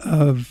idea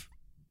of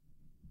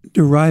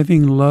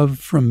deriving love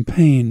from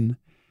pain,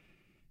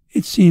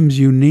 it seems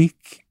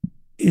unique.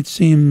 It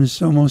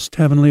seems almost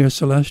heavenly or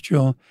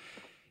celestial.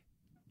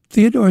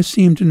 Theodore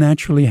seemed to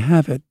naturally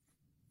have it.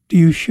 Do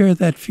you share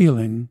that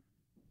feeling?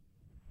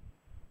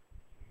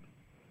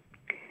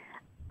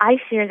 I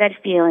share that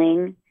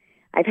feeling.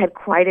 I've had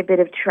quite a bit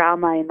of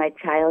trauma in my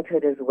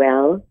childhood as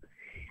well.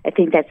 I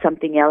think that's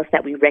something else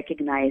that we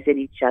recognize in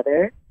each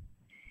other,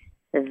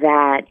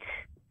 that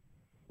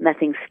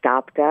nothing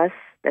stopped us,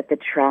 that the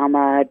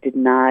trauma did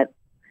not,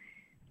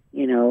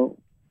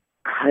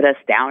 cut us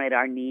down at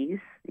our knees,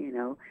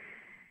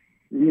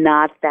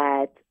 Not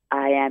that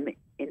I am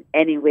in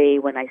any way,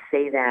 when I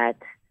say that,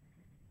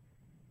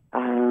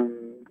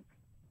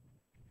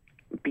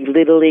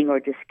 belittling or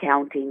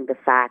discounting the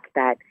fact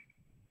that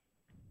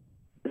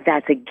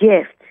that's a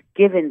gift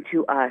given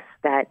to us,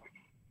 that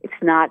it's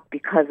not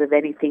because of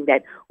anything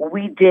that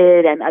we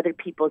did and other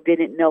people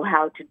didn't know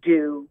how to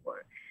do,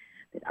 or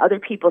that other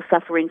people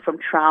suffering from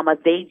trauma,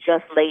 they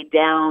just laid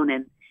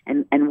down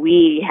and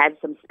we had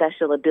some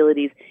special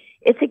abilities.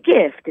 It's a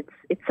gift.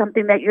 It's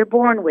something that you're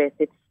born with.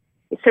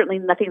 It's certainly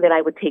nothing that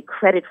I would take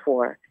credit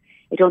for.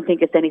 I don't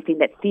think it's anything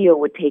that Theo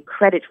would take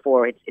credit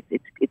for.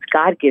 It's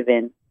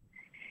God-given.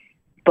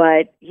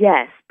 But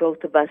yes,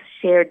 both of us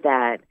shared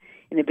that,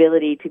 an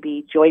ability to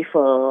be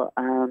joyful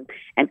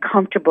and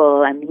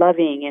comfortable and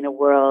loving in a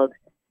world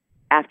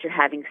after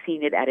having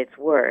seen it at its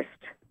worst.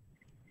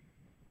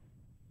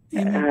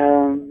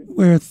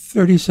 We're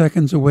 30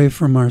 seconds away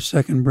from our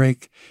second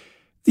break.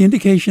 The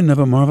indication of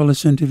a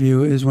marvelous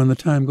interview is when the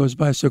time goes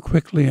by so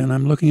quickly and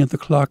I'm looking at the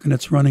clock and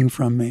it's running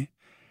from me.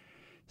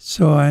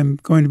 So I'm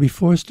going to be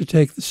forced to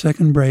take the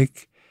second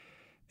break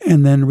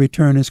and then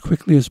return as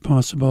quickly as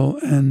possible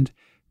and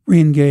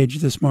re-engage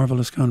this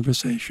marvelous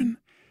conversation.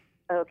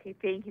 Okay,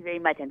 thank you very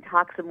much. And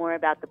talk some more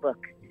about the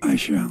book. I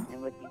shall.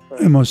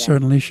 I most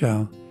certainly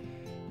shall.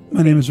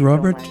 My name is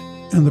Robert,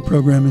 and the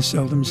program is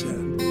Seldom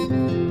Said.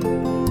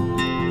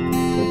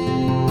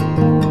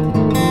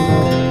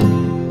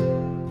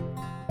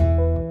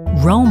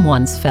 Rome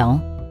once fell,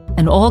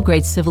 and all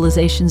great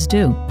civilizations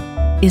do.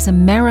 Is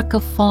America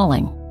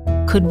falling?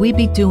 Could we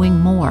be doing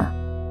more?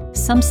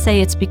 Some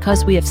say it's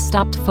because we have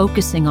stopped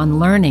focusing on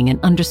learning and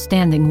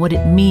understanding what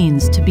it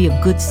means to be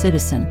a good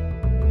citizen.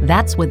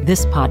 That's what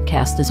this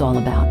podcast is all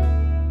about.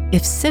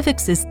 If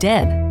civics is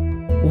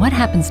dead, what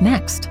happens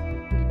next?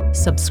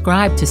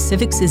 Subscribe to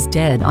Civics is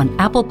Dead on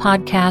Apple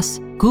Podcasts,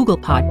 Google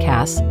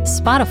Podcasts,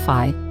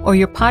 Spotify, or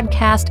your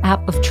podcast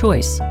app of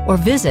choice, or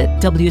visit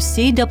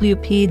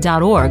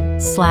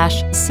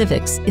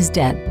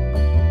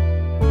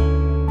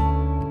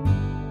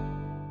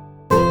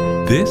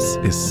wcwp.org/civicsisdead. This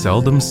is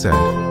Seldom Said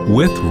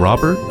with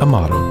Robert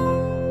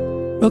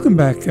Amato. Welcome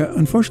back.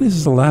 Unfortunately, this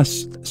is the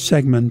last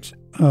segment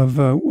of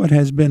what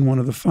has been one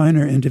of the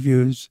finer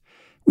interviews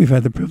we've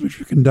had the privilege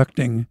of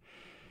conducting.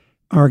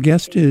 Our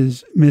guest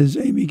is Ms.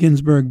 Amy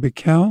Ginsberg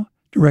Bikel,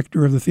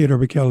 director of the Theodore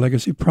Bikel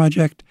Legacy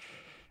Project,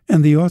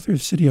 and the author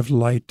of City of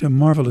Light, a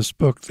marvelous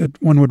book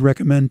that one would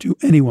recommend to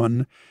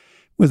anyone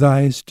with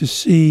eyes to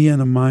see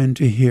and a mind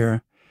to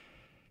hear.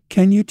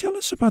 Can you tell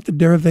us about the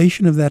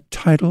derivation of that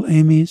title,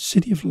 Amy,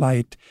 City of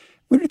Light?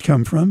 Where did it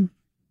come from?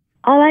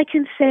 All I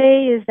can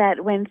say is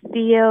that when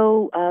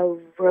Theo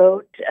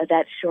wrote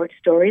that short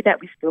story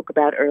that we spoke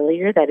about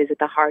earlier, that is at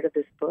the heart of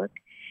this book,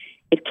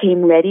 it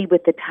came ready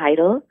with the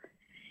title.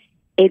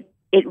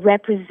 It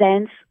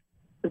represents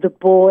the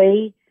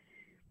boy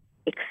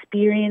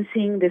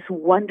experiencing this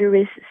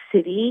wondrous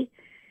city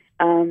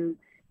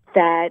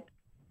that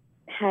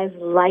has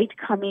light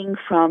coming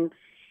from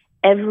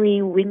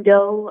every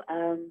window,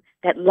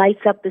 that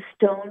lights up the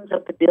stones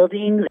of the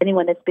buildings.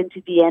 Anyone that's been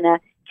to Vienna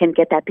can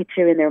get that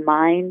picture in their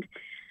mind.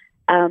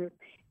 And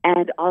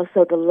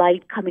also the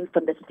light coming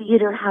from the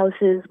theater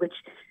houses,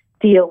 which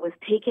Theo was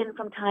taken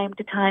from time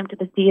to time to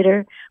the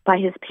theater by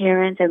his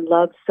parents and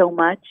loved so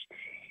much.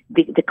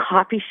 The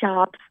coffee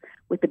shops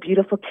with the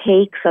beautiful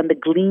cakes on the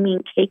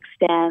gleaming cake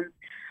stands.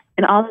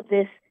 And all of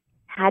this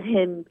had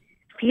him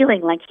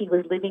feeling like he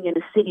was living in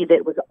a city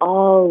that was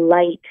all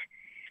light.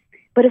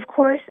 But of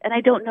course, and I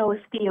don't know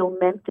if Theo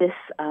meant this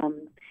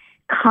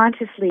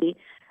consciously,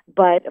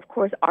 but of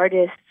course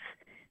artists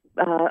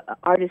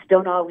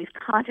don't always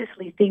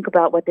consciously think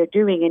about what they're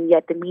doing, and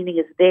yet the meaning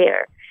is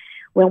there.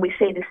 When we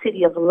say the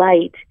city of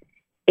light,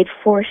 it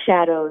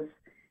foreshadows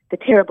the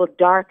terrible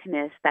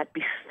darkness that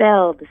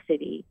befell the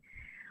city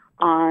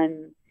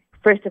on,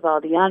 first of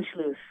all, the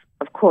Anschluss,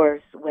 of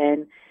course,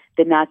 when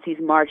the Nazis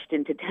marched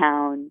into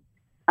town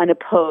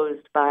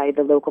unopposed by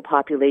the local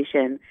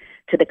population.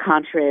 To the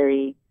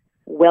contrary,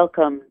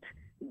 welcomed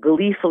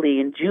gleefully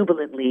and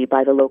jubilantly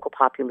by the local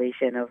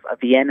population of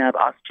Vienna, of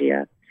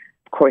Austria.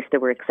 Of course, there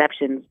were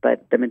exceptions,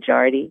 but the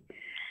majority.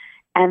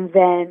 And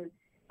then,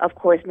 of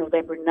course,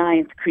 November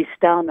 9th,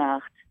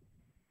 Kristallnacht,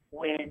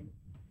 when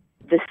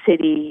the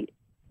city,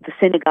 the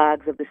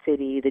synagogues of the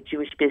city, the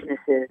Jewish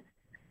businesses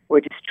were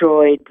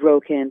destroyed,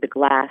 broken, the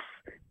glass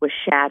was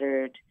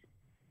shattered.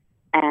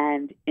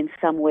 And in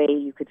some way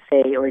you could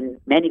say, or in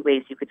many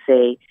ways you could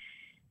say,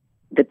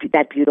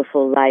 that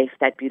beautiful life,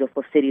 that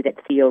beautiful city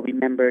that Theo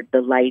remembered, the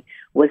light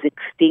was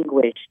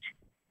extinguished.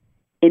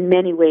 In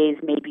many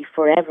ways, maybe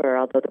forever,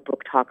 although the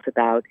book talks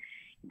about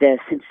the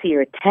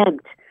sincere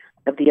attempt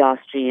of the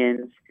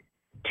Austrians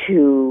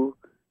to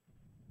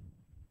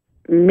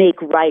make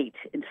right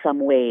in some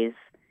ways,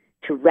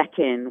 to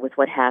reckon with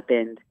what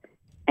happened,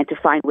 and to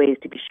find ways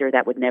to be sure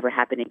that would never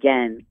happen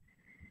again.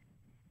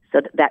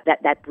 So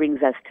that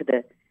brings us to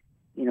the,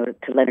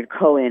 to Leonard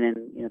Cohen,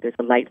 and there's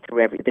a light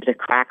through there's a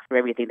crack through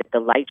everything that the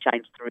light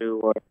shines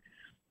through,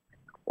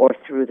 or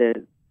through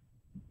the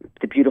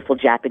beautiful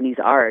Japanese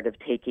art of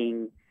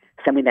taking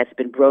something that's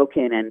been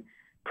broken and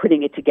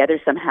putting it together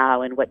somehow,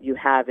 and what you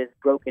have is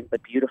broken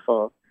but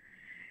beautiful.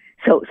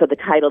 So the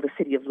title, The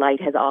City of Light,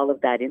 has all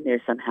of that in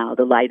there somehow,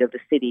 the light of the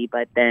city,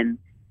 but then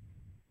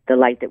the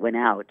light that went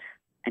out.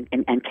 And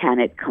can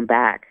it come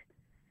back?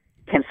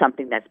 Can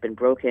something that's been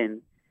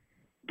broken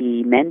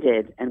be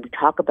mended? And we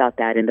talk about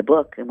that in the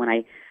book. And when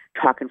I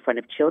talk in front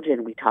of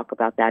children, we talk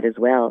about that as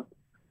well.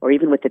 Or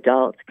even with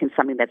adults, can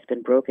something that's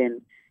been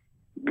broken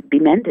be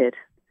mended?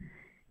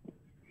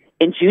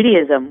 In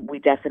Judaism, we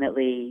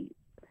definitely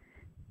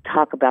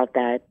talk about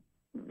that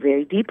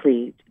very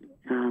deeply.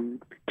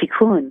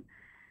 Tikkun,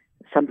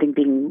 something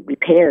being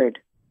repaired.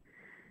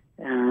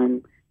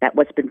 That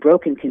what's been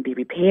broken can be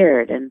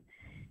repaired. And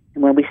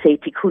when we say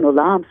Tikkun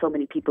Olam, so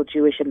many people,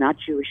 Jewish and not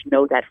Jewish,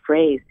 know that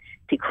phrase,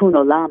 Tikkun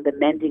Olam, the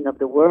mending of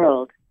the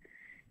world.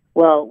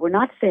 Well, we're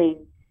not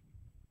saying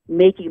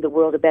making the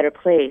world a better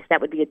place,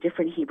 that would be a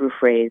different Hebrew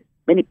phrase.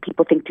 Many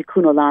people think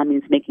tikkun olam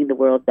means making the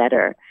world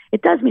better.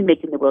 It does mean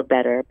making the world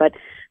better, but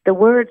the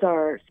words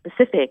are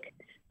specific.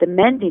 The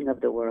mending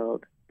of the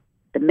world,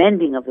 the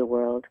mending of the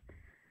world.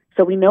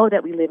 So we know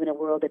that we live in a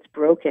world that's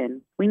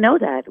broken. We know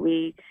that.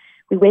 We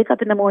wake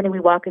up in the morning, we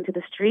walk into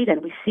the street,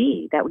 and we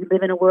see that we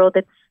live in a world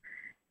that's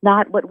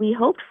not what we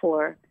hoped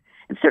for,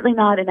 and certainly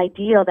not an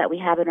ideal that we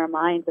have in our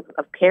minds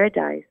of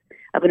paradise,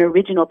 of an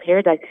original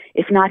paradise,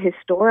 if not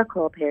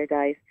historical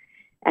paradise,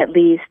 at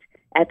least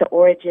at the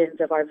origins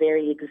of our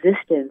very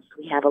existence.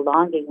 We have a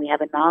longing, we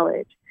have a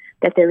knowledge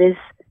that there is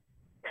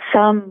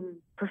some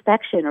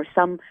perfection or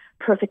some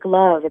perfect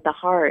love at the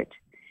heart,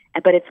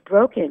 but it's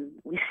broken.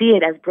 We see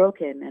it as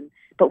broken,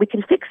 but we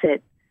can fix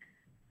it.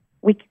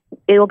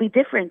 It'll be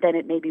different than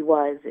it maybe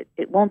was.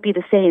 It won't be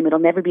the same. It'll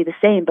never be the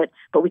same,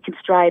 but we can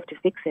strive to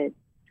fix it.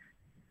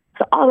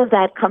 So all of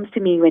that comes to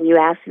me when you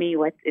ask me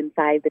what's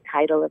inside the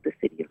title of the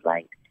City of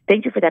Light.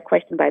 Thank you for that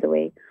question, by the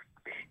way.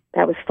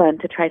 That was fun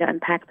to try to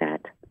unpack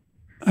that.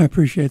 I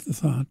appreciate the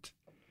thought.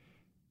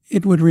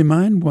 It would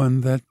remind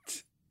one that,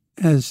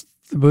 as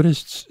the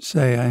Buddhists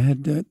say, I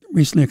had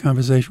recently a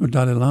conversation with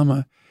Dalai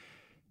Lama,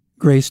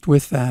 graced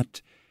with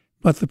that,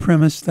 but the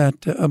premise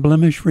that a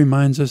blemish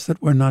reminds us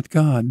that we're not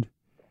God.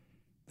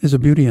 There's a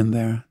beauty in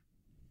there.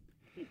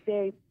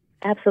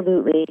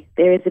 Absolutely.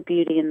 There is a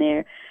beauty in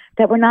there,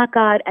 that we're not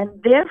God, and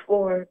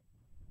therefore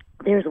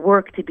there's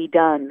work to be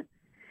done.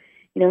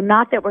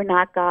 Not that we're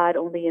not God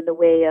only in the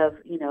way of,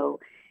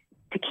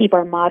 to keep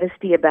our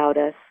modesty about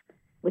us,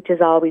 which is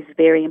always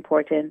very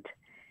important.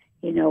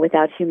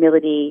 Without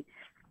humility,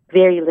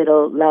 very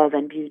little love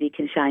and beauty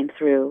can shine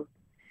through.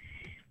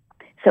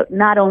 So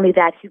not only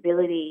that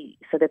humility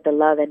so that the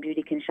love and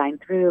beauty can shine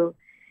through,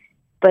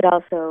 but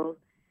also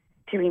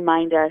to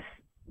remind us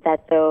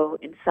that though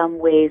in some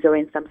ways or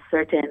in some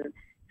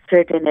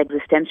certain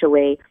existential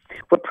way,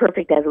 we're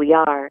perfect as we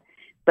are,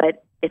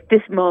 but at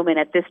this moment,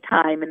 at this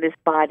time, in this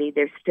body,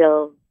 there's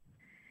still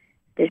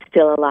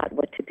a lot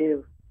what to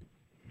do.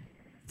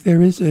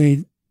 There is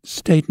a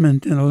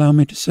statement, and allow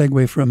me to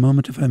segue for a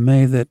moment, if I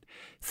may, that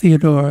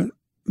Theodore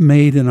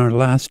made in our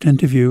last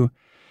interview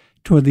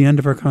toward the end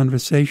of our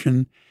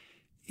conversation.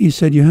 He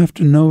said, "You have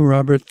to know,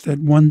 Robert, that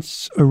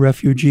once a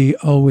refugee,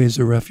 always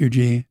a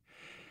refugee."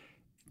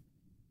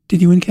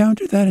 Did you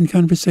encounter that in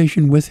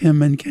conversation with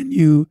him, and can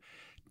you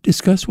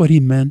discuss what he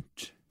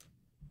meant?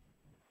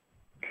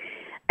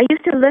 I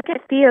used to look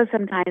at Theo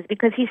sometimes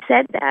because he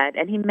said that,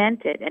 and he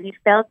meant it, and he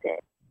felt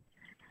it.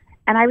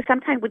 And I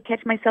sometimes would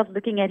catch myself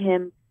looking at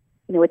him,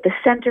 at the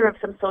center of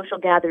some social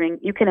gathering.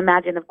 You can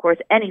imagine, of course,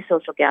 any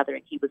social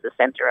gathering he was the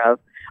center of,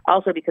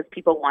 also because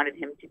people wanted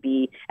him to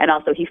be, and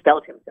also he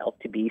felt himself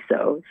to be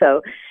so.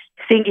 So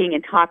singing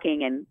and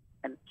talking and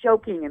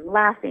joking and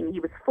laughing.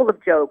 He was full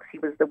of jokes. He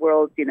was the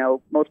world's,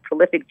 most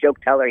prolific joke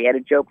teller. He had a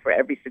joke for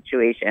every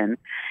situation.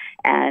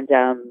 And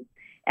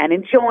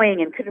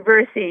enjoying and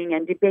conversing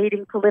and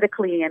debating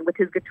politically and with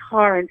his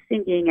guitar and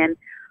singing and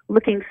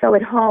looking so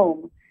at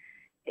home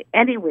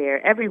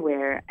anywhere,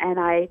 everywhere. And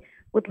I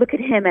would look at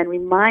him and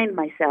remind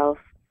myself,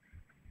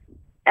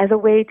 as a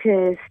way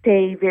to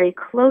stay very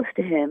close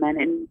to him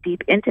and in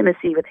deep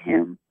intimacy with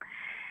him,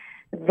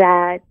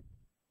 that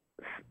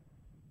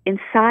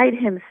inside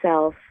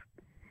himself,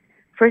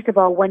 first of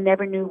all, one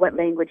never knew what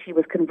language he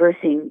was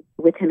conversing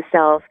with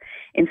himself,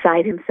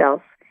 inside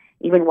himself,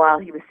 even while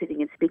he was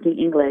sitting and speaking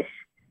English,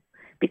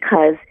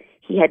 because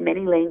he had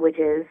many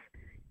languages,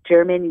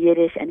 German,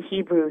 Yiddish, and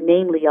Hebrew,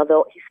 namely,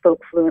 although he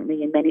spoke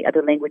fluently in many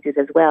other languages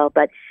as well.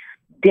 But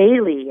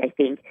daily, I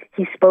think,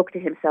 he spoke to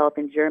himself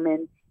in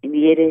German, in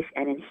Yiddish,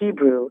 and in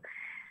Hebrew.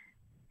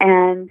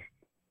 And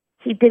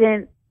he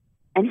didn't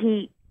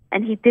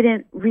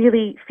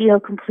really feel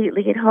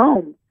completely at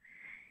home.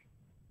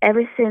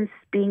 Ever since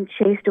being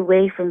chased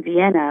away from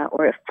Vienna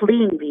or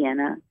fleeing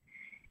Vienna,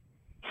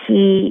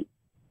 he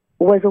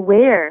was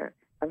aware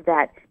of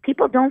that.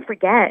 People don't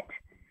forget.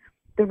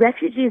 The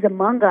refugees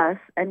among us,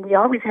 and we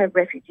always have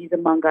refugees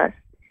among us,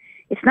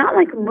 it's not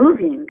like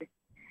moving.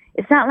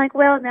 It's not like,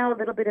 well, now a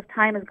little bit of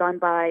time has gone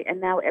by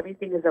and now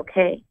everything is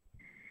okay.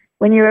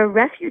 When you're a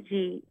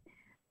refugee,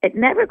 it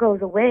never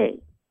goes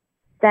away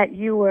that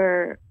you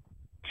were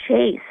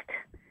chased,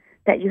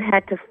 that you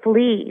had to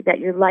flee, that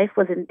your life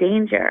was in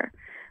danger,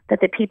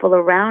 that the people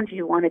around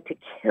you wanted to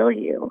kill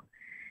you.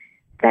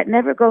 That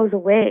never goes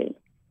away.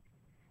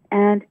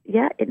 And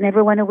yeah, it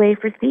never went away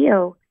for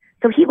Theo.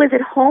 So he was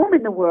at home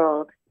in the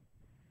world.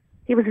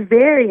 He was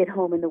very at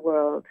home in the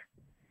world.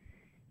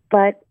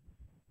 But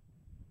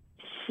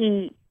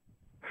he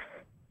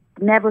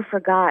never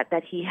forgot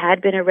that he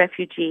had been a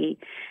refugee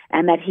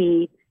and that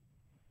he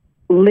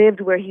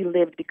lived where he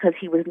lived because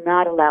he was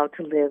not allowed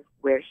to live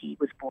where he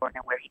was born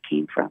and where he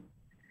came from.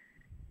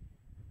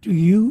 Do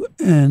you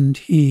and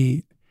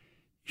he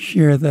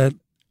share that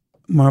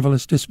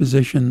marvelous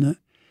disposition?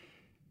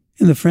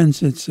 In the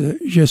French, it's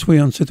je suis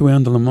un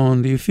citoyen de le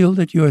monde. Do you feel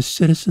that you are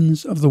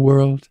citizens of the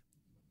world?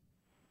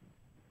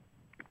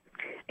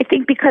 I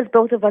think because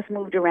both of us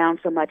moved around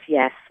so much,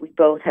 yes, we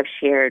both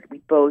share.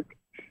 We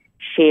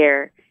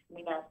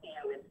now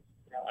Theo is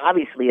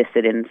obviously a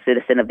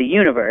citizen of the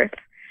universe.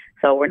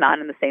 So we're not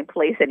in the same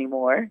place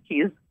anymore.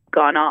 He's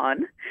gone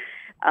on.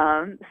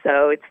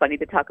 So it's funny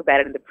to talk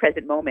about it in the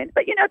present moment.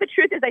 But, the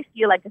truth is I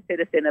feel like a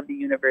citizen of the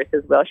universe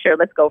as well. Sure,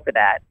 let's go for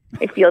that.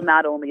 I feel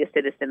not only a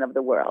citizen of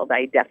the world,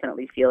 I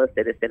definitely feel a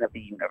citizen of the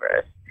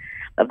universe,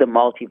 of the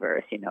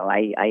multiverse.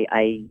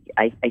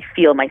 I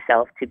feel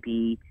myself to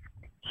be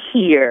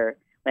here.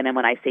 And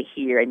when I say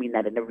here, I mean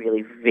that in a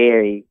really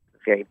very,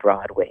 very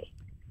broad way.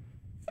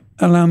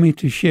 Allow me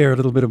to share a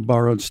little bit of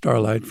borrowed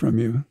starlight from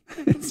you.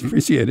 It's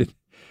appreciated.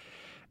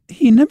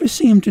 He never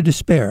seemed to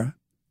despair.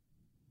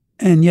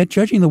 And yet,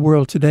 judging the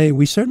world today,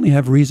 we certainly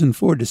have reason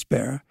for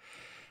despair.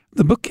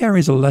 The book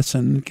carries a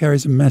lesson,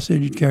 carries a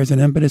message, carries an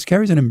impetus,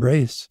 carries an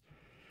embrace.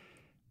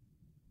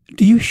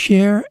 Do you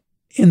share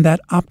in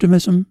that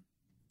optimism?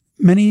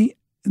 Many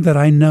that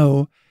I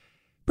know,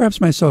 perhaps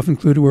myself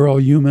included, we're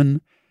all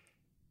human.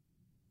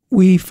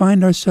 We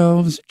find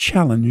ourselves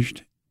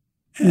challenged,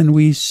 and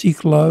we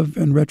seek love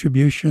and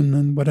retribution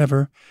and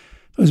whatever,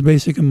 those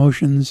basic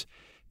emotions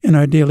in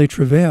our daily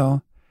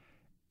travail.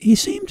 He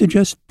seemed to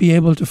just be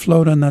able to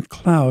float on that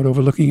cloud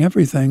overlooking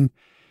everything.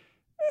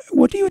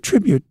 What do you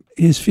attribute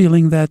his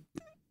feeling that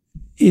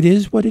it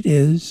is what it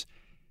is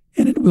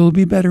and it will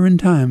be better in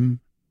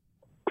time?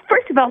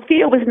 First of all,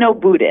 Theo was no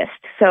Buddhist.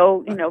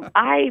 So,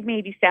 I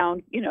maybe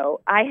sound,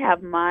 I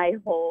have my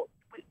whole,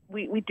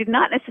 we did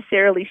not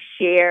necessarily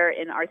share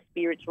in our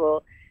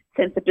spiritual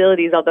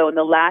sensibilities, although in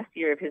the last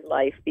year of his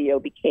life, Theo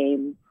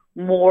became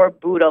more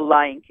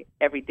Buddha-like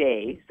every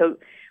day. So,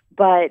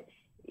 but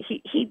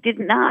he did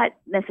not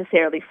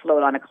necessarily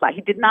float on a cloud.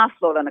 He did not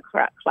float on a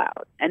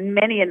cloud. And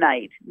many a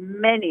night,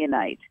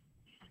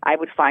 I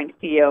would find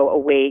Theo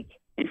awake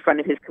in front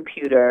of his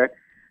computer,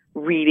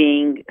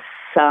 reading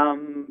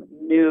some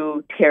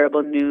new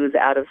terrible news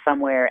out of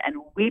somewhere and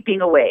weeping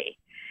away,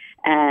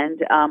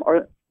 and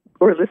or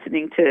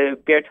listening to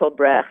Bertolt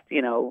Brecht,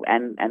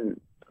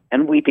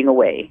 and weeping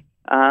away.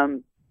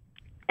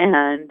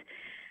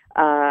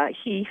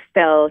 He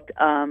felt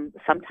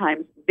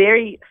sometimes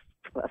very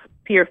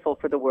fearful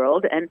for the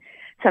world, and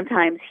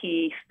sometimes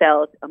he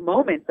felt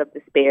moments of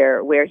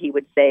despair where he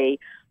would say,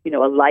 a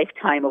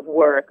lifetime of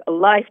work, a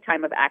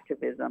lifetime of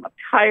activism, of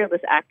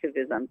tireless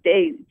activism,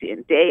 day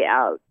in, day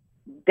out,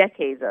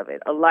 decades of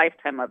it, a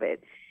lifetime of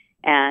it,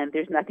 and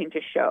there's nothing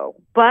to show.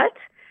 But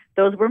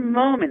those were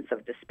moments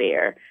of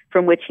despair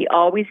from which he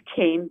always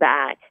came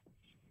back.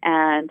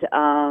 And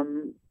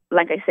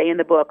like I say in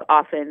the book,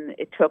 often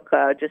it took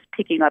just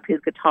picking up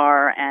his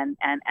guitar and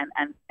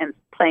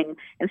playing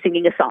and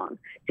singing a song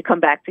to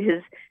come back to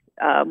his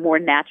more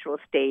natural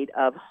state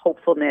of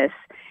hopefulness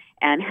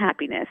and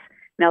happiness.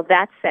 Now,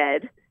 that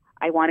said,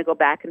 I want to go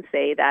back and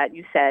say that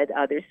you said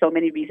there's so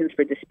many reasons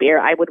for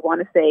despair. I would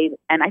want to say,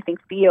 and I think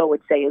Theo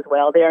would say as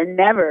well, there are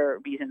never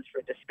reasons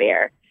for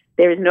despair.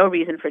 There is no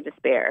reason for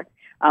despair.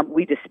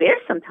 We despair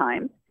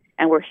sometimes,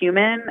 and we're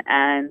human,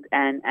 and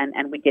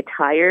we get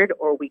tired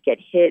or we get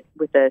hit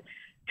with a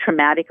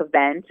traumatic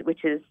event,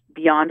 which is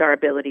beyond our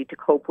ability to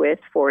cope with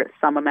for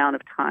some amount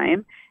of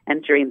time.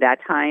 And during that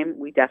time,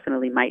 we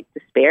definitely might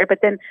despair. But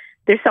then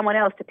there's someone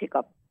else to pick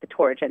up the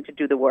torch and to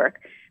do the work.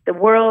 The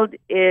world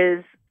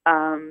is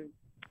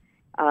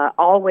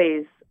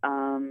always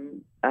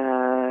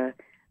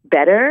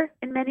better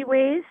in many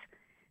ways.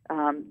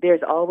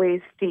 There's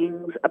always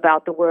things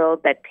about the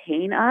world that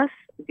pain us,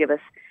 give us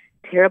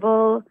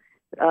terrible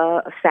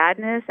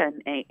sadness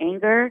and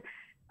anger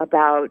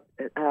about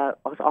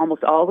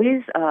almost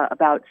always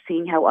about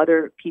seeing how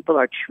other people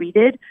are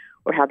treated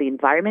or how the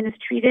environment is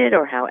treated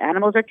or how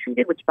animals are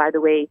treated, which, by the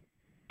way,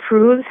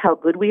 proves how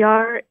good we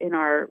are in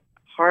our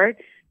heart,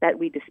 that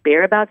we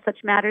despair about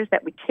such matters,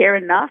 that we care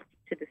enough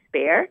to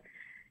despair.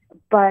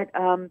 But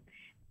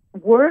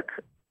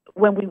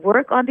when we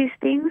work on these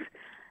things,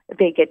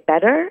 they get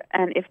better.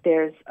 And if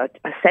there's a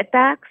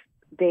setbacks,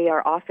 they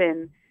are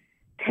often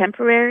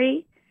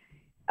temporary.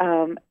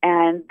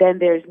 And then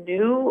there's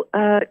new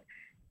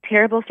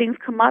terrible things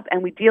come up,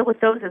 and we deal with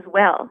those as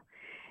well.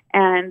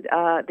 And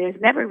there's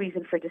never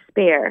reason for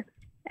despair.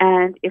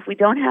 And if we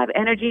don't have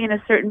energy in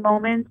a certain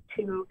moment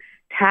to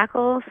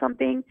tackle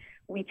something,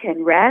 we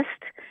can rest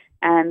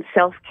and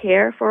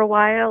self-care for a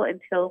while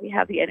until we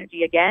have the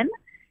energy again.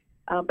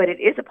 But it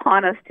is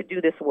upon us to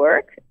do this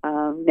work,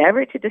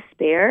 never to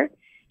despair.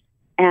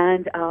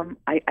 And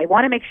I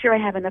want to make sure I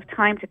have enough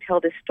time to tell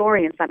this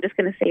story, and so I'm just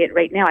going to say it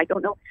right now. I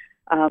don't know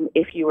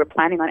if you were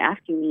planning on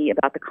asking me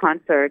about the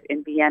concert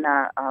in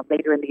Vienna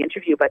later in the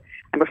interview, but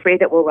I'm afraid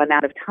that we'll run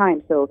out of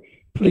time. So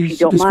please, if you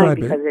don't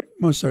mind, because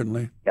most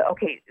certainly.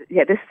 Okay,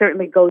 yeah, this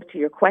certainly goes to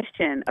your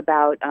question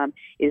about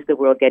is the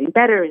world getting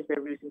better? Is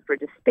there reason for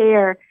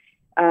despair?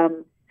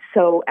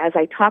 So as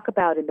I talk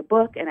about in the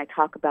book, and I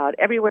talk about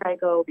everywhere I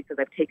go, because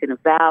I've taken a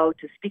vow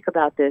to speak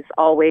about this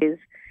always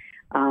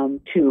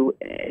to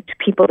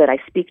people that I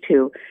speak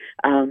to.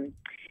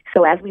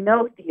 So as we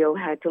know, Theo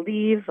had to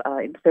leave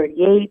in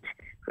 1938,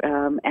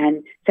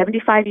 and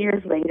 75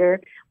 years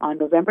later, on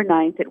November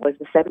 9th, it was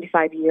the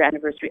 75-year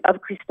anniversary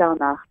of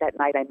Kristallnacht, that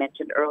night I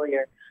mentioned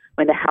earlier,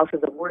 when the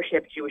houses of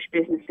worship, Jewish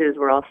businesses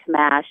were all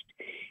smashed,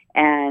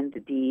 and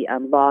the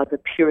laws of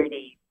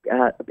purity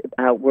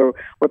were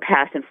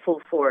passed in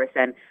full force,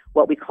 and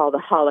what we call the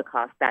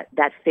Holocaust,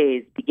 that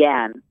phase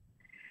began.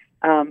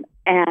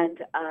 And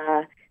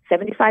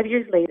 75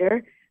 years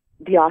later,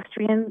 the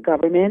Austrian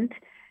government,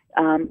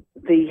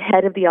 the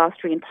head of the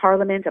Austrian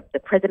parliament, the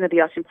president of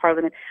the Austrian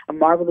parliament, a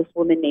marvelous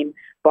woman named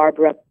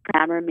Barbara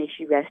Pramer, may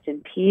she rest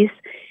in peace,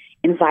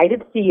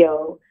 invited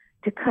Theo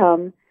to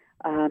come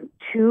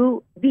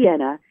to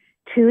Vienna,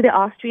 to the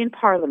Austrian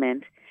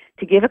parliament,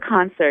 to give a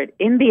concert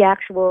in the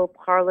actual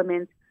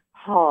parliament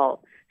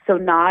hall. So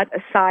not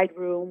a side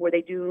room where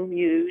they do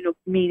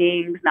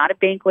meetings, not a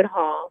banquet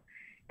hall,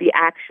 the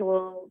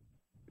actual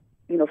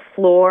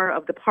floor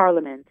of the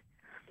parliament.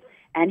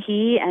 And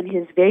he and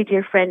his very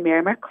dear friend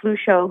Miriam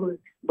Clouchot, who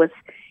was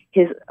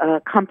his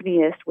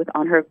accompanist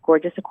on her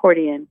gorgeous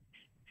accordion,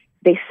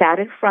 they sat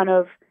in front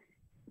of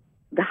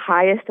the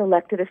highest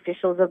elected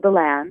officials of the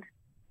land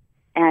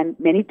and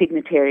many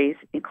dignitaries,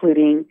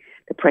 including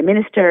the prime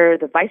minister,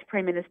 the vice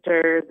prime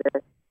minister,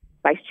 the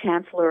vice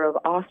chancellor of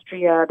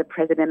Austria, the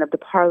president of the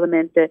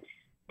parliament, the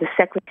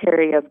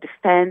secretary of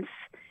defense,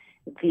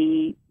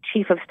 the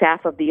chief of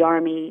staff of the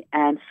army,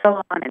 and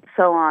so on and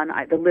so on.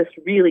 The list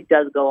really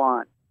does go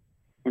on.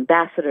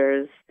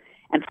 Ambassadors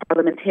and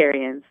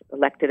parliamentarians,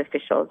 elected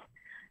officials.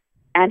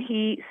 And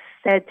he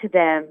said to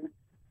them,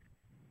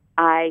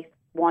 I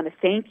want to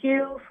thank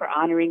you for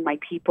honoring my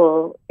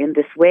people in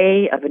this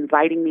way, of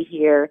inviting me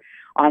here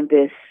on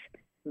this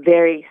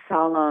very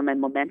solemn and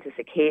momentous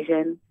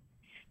occasion.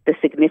 The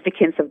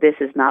significance of this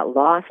is not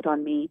lost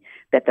on me,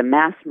 that the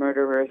mass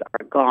murderers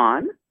are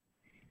gone,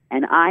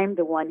 and I'm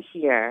the one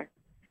here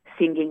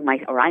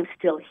I'm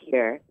still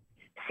here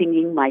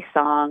singing my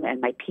song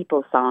and my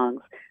people's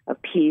songs of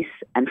peace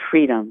and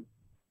freedom.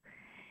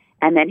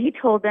 And then he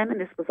told them, and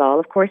this was all,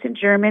 of course, in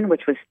German,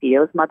 which was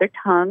Theo's mother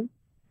tongue.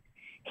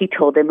 He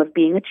told them of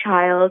being a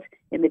child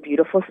in the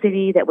beautiful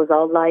city that was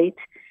all light,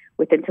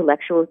 with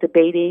intellectuals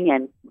debating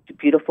and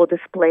beautiful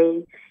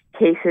display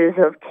cases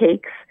of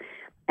cakes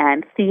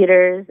and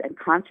theaters and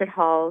concert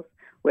halls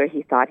where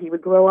he thought he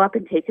would grow up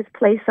and take his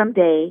place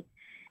someday,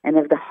 and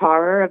of the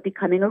horror of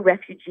becoming a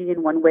refugee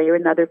in one way or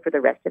another for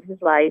the rest of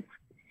his life.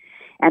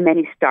 And then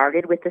he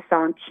started with the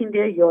song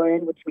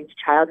Kinderjahren, which means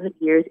childhood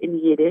years in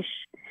Yiddish,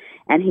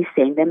 and he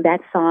sang them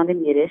that song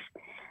in Yiddish,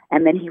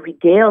 and then he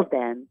regaled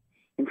them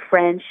in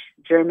French,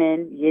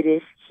 German,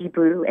 Yiddish,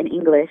 Hebrew, and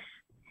English.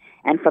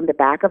 And from the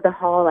back of the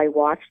hall, I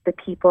watched the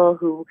people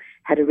who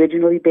had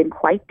originally been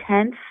quite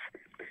tense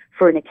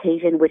for an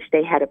occasion which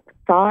they had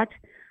thought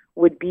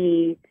would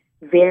be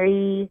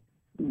very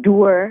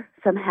dour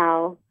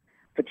somehow.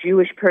 A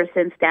Jewish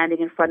person standing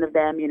in front of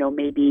them,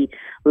 maybe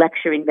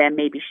lecturing them,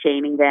 maybe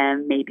shaming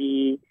them,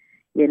 maybe,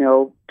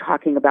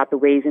 talking about the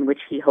ways in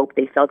which he hoped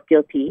they felt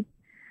guilty.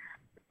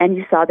 And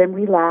you saw them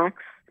relax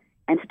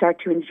and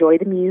start to enjoy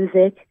the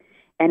music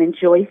and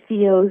enjoy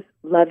Theo's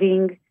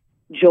loving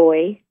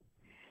joy.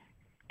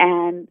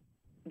 And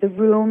the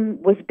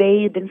room was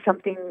bathed in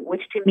something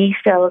which to me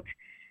felt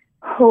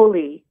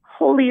holy,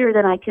 holier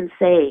than I can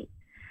say,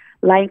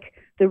 like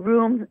the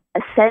room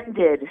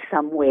ascended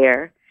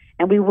somewhere.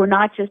 And we were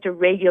not just a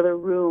regular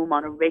room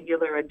on a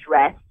regular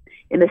address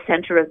in the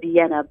center of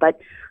Vienna, but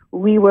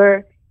we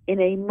were in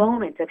a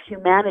moment of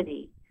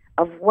humanity,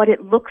 of what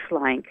it looks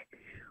like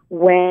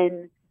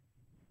when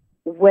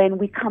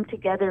we come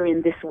together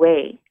in this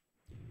way.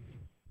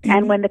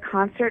 And when the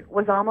concert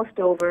was almost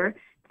over,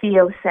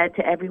 Theo said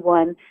to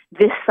everyone,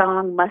 this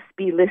song must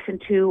be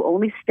listened to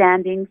only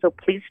standing, so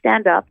please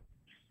stand up.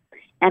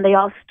 And they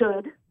all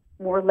stood,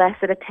 more or less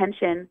at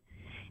attention,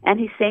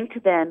 and he sang to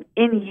them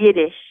in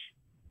Yiddish,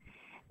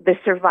 the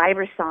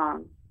survivor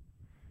song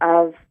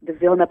of the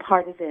Vilna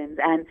partisans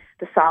and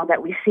the song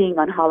that we sing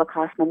on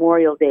Holocaust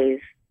Memorial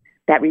Days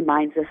that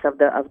reminds us of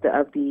the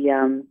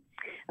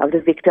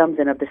victims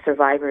and of the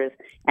survivors.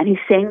 And he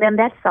sang them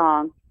that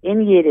song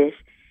in Yiddish,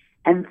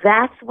 and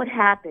that's what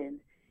happened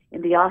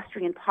in the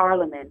Austrian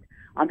parliament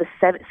on the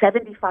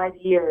 75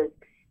 years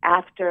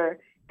after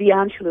the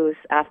Anschluss,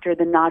 after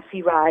the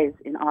Nazi rise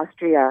in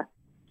Austria.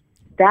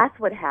 That's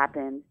what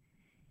happened,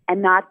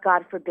 and not,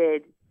 God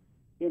forbid,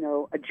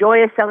 a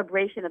joyous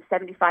celebration of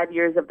 75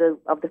 years of the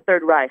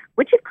Third Reich,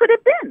 which it could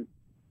have been.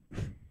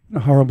 A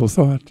horrible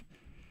thought.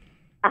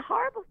 A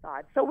horrible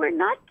thought. So we're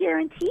not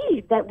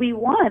guaranteed that we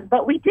won,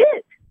 but we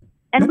did.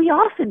 And we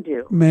often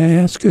do. May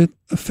I ask a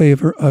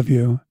favor of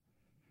you?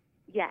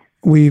 Yes.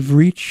 We've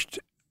reached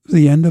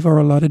the end of our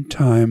allotted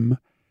time,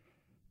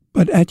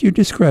 but at your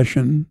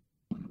discretion,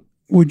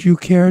 would you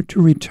care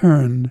to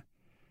return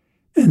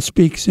and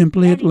speak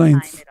simply at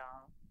length?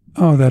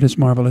 Oh, that is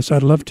marvelous.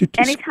 I'd love to...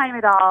 Anytime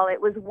at all. It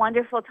was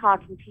wonderful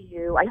talking to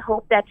you. I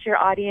hope that your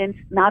audience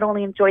not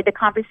only enjoyed the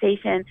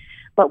conversation,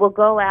 but will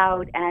go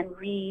out and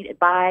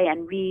buy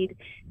and read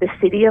The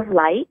City of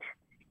Light.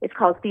 It's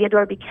called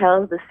Theodore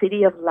Bickel's The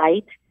City of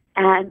Light,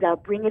 and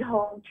bring it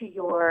home to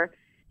your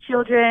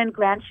children,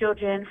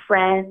 grandchildren,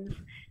 friends.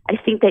 I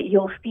think that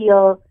you'll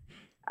feel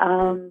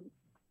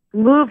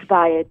moved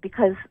by it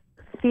because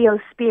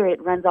Theo's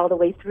spirit runs all the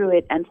way through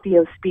it, and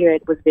Theo's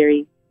spirit was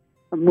a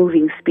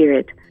moving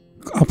spirit.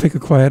 I'll take a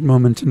quiet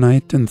moment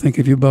tonight and think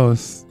of you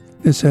both.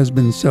 This has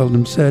been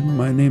Seldom Said.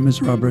 My name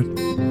is Robert.